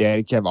 And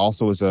Daddy Kev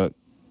also is a,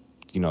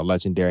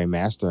 legendary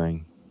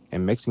mastering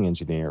and mixing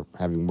engineer,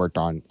 having worked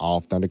on all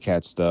of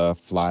Thundercat stuff,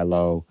 Fly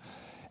Low,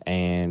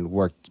 and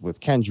worked with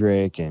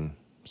Kendrick and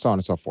so on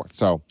and so forth.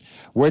 So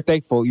we're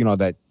thankful,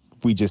 that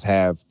we just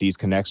have these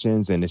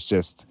connections, and it's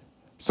just,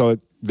 so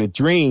the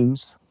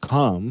dreams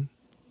come,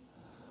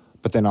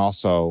 but then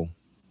also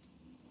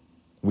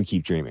we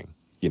keep dreaming,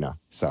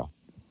 so.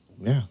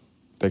 Yeah.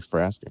 Thanks for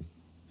asking.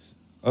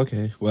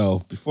 Okay.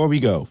 Well, before we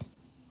go,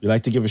 we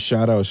like to give a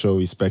shout out or show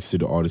respects to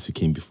the artists who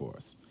came before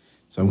us.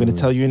 So I'm going to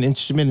tell you an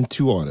instrument and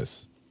two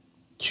artists.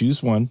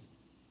 Choose one.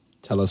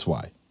 Tell us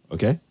why.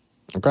 Okay?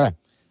 Okay.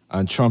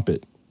 On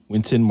trumpet,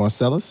 Wynton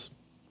Marsalis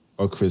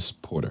or Chris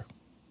Porter?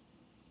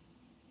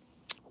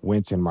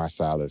 Wynton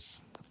Marsalis.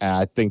 And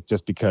I think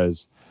just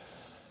because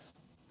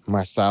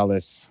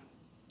Marsalis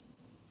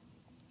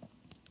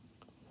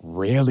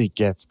really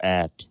gets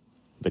at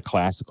the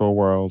classical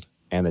world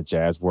and the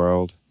jazz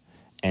world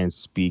and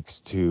speaks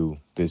to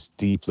this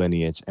deep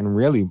lineage and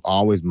really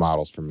always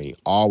models for me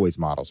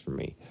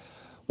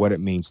what it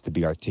means to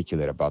be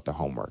articulate about the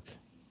homework,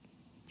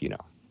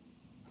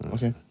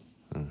 Okay.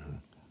 Mm-hmm.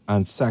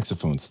 On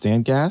saxophone,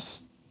 Stan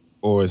Gass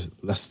or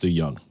Lester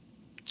Young?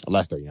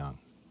 Lester Young.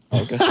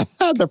 Okay.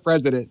 The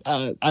president.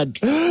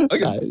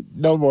 Okay.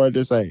 No more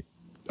to say.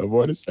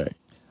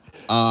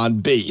 On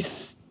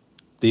bass,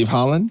 Dave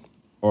Holland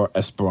or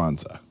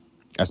Esperanza?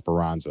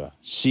 Esperanza.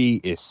 She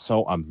is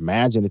so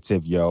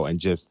imaginative, and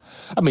just,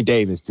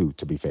 Dave is too,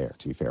 to be fair,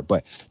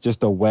 but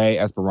just the way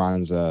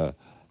Esperanza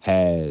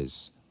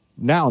has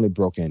not only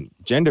broken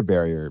gender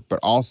barrier, but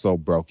also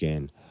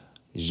broken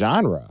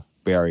genre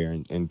barrier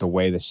in the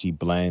way that she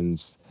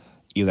blends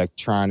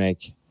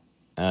electronic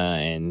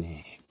and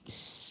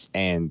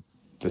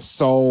the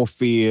soul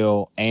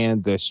feel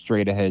and the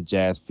straight ahead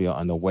jazz feel,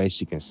 and the way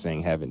she can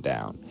sing Heaven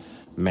Down.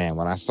 Man,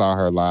 when I saw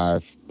her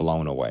live,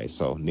 blown away.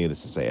 So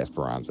needless to say,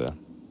 Esperanza.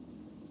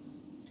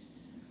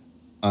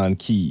 On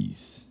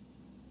keys,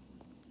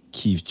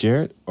 Keith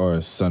Jarrett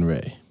or Sun Ra?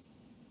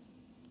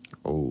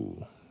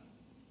 Oh,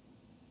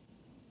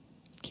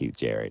 Keith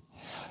Jarrett.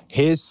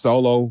 His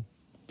solo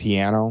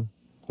piano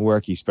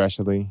work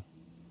especially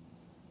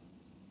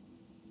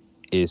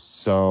is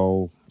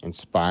so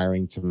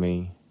inspiring to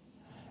me.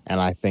 And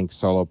I think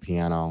solo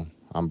piano,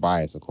 I'm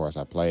biased, of course,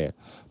 I play it,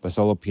 but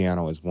solo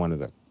piano is one of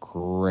the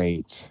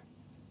great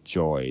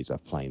joys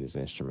of playing this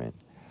instrument,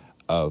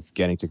 of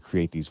getting to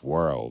create these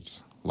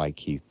worlds like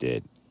Keith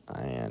did.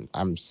 And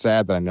I'm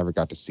sad that I never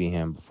got to see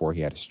him before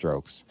he had his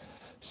strokes.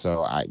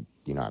 So I'm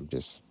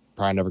just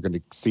probably never going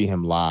to see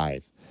him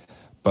live.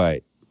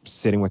 But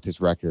sitting with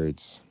his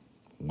records,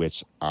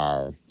 which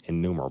are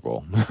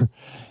innumerable,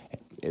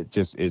 it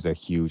just is a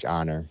huge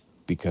honor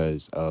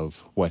because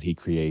of what he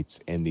creates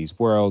in these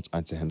worlds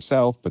unto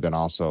himself, but then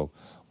also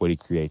what he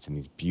creates in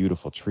these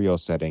beautiful trio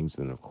settings,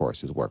 and of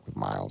course his work with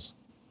Miles.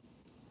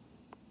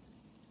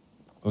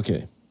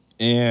 Okay.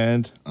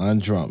 And on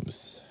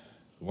drums,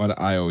 what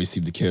I always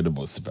seem to care the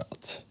most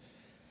about,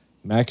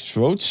 Max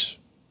Roach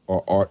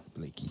or Art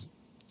Blakey?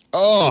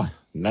 Oh,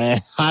 man,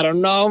 I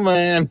don't know,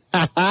 man.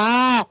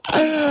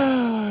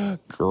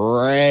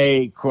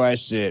 Great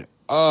question.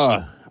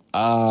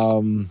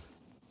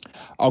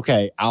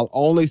 Okay, I'll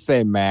only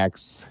say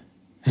Max.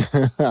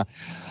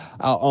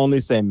 I'll only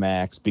say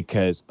Max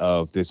because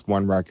of this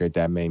one record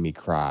that made me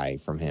cry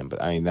from him.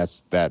 But I mean,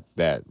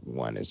 that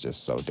one is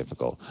just so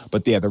difficult.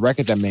 But yeah, the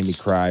record that made me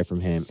cry from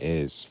him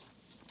is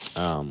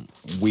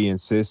We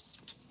Insist,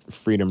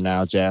 Freedom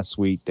Now Jazz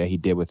Suite that he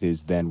did with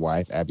his then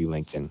wife, Abby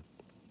Lincoln.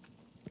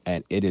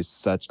 And it is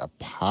such a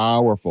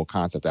powerful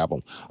concept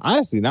album.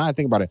 Honestly, now I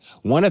think about it,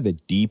 one of the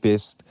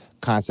deepest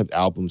concept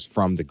albums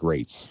from the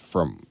greats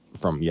from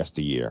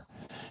yesteryear.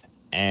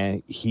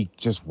 And he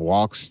just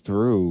walks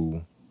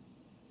through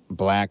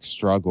Black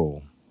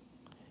struggle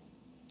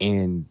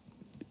in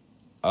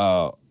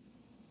a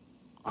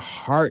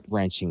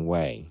heart-wrenching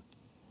way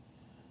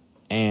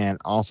and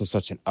also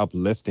such an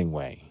uplifting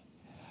way.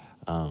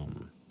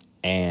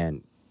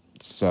 And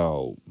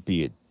so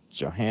be it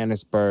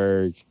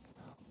Johannesburg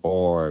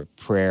or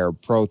Prayer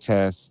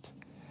Protest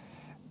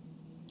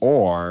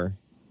or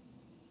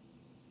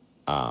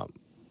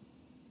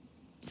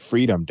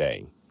Freedom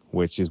Day,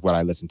 which is what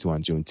I listened to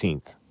on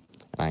Juneteenth.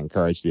 And I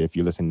encourage you, if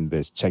you listen to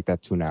this, check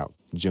that tune out.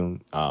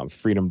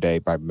 Freedom Day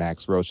by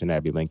Max Roach and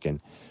Abby Lincoln.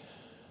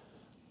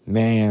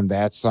 Man,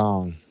 that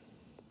song,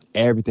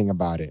 everything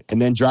about it. And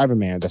then Driver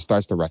Man, that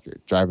starts the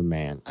record. Driver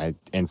Man,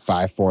 and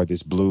 5/4,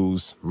 this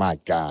blues, my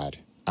God.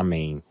 I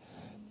mean,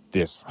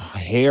 this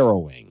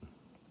harrowing,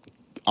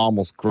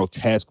 almost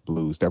grotesque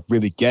blues that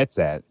really gets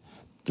at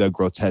the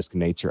grotesque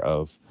nature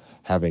of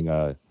having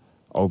a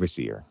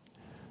overseer.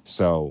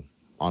 So,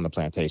 on the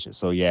plantation.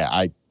 So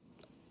yeah,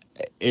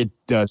 it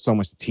does so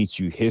much to teach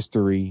you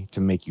history,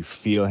 to make you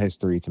feel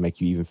history, to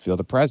make you even feel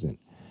the present.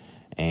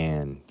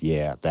 And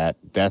yeah,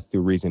 that's the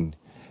reason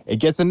it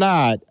gets a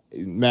nod.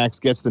 Max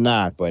gets the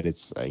nod, but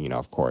it's,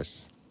 of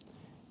course,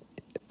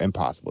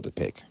 impossible to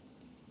pick.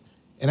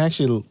 And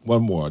actually,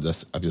 one more. I'm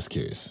just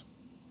curious.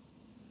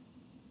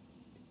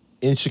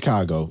 In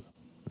Chicago,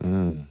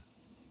 who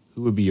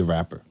would be your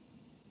rapper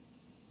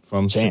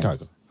from Chance.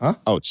 Chicago? Huh?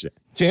 Oh, shit.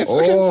 Chance?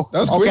 Okay. Oh, that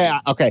was quick.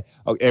 Okay.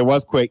 It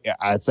was quick.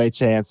 I'd say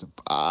Chance.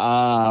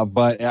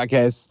 But I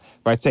guess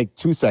if I take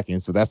 2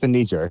 seconds, so that's the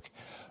knee jerk,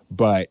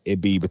 but it'd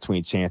be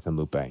between Chance and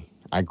Lupe.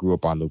 I grew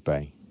up on Lupe.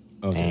 Okay.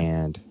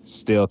 And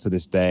still to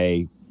this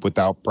day,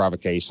 without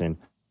provocation,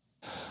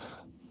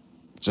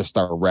 just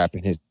start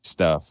rapping his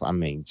stuff. I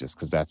mean, just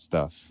because that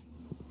stuff,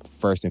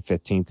 First and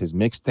 15th, his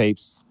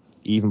mixtapes,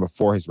 even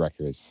before his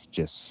records,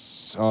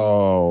 just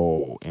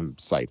so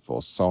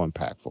insightful, so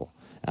impactful.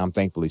 And I'm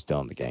thankfully still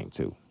in the game,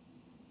 too.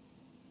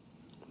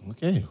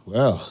 Okay,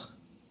 well,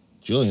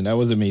 Julian, that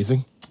was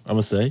amazing, I'm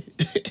going to say.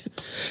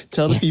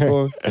 Tell the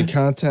people the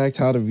contact,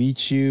 how to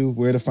reach you,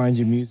 where to find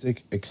your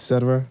music,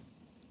 etc.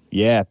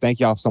 Yeah, thank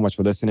y'all so much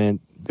for listening.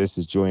 This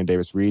is Julian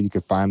Davis Reed. You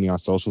can find me on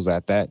socials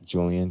at that,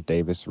 Julian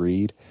Davis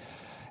Reed.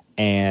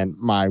 And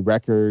my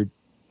record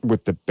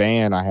with the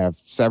band, I have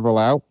several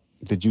out.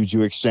 The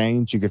Juju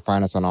Exchange. You can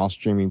find us on all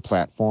streaming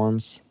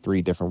platforms.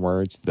 3 different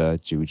words, The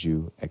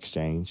Juju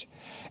Exchange.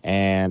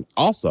 And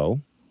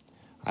also,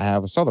 I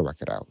have a solo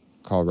record out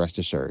called Rest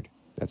Assured.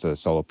 That's a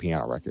solo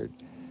piano record.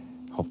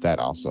 Hope that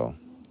also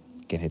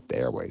can hit the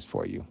airways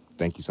for you.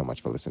 Thank you so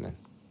much for listening.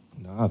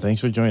 No,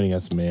 thanks for joining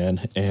us, man.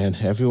 And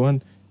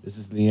everyone, this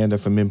is Leander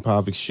from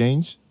Improv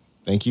Exchange.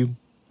 Thank you.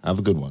 Have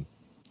a good one.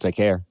 Take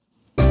care.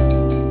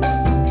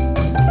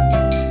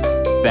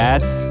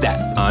 That's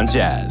that on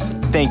jazz.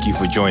 Thank you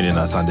for joining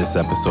us on this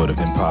episode of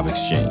Improv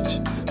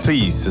Exchange.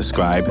 Please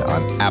subscribe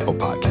on Apple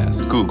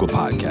Podcasts, Google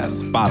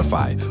Podcasts,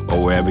 Spotify,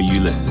 or wherever you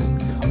listen.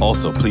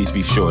 Also, please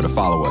be sure to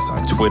follow us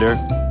on Twitter,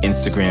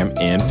 Instagram,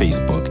 and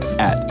Facebook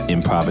at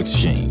Improv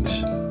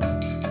Exchange.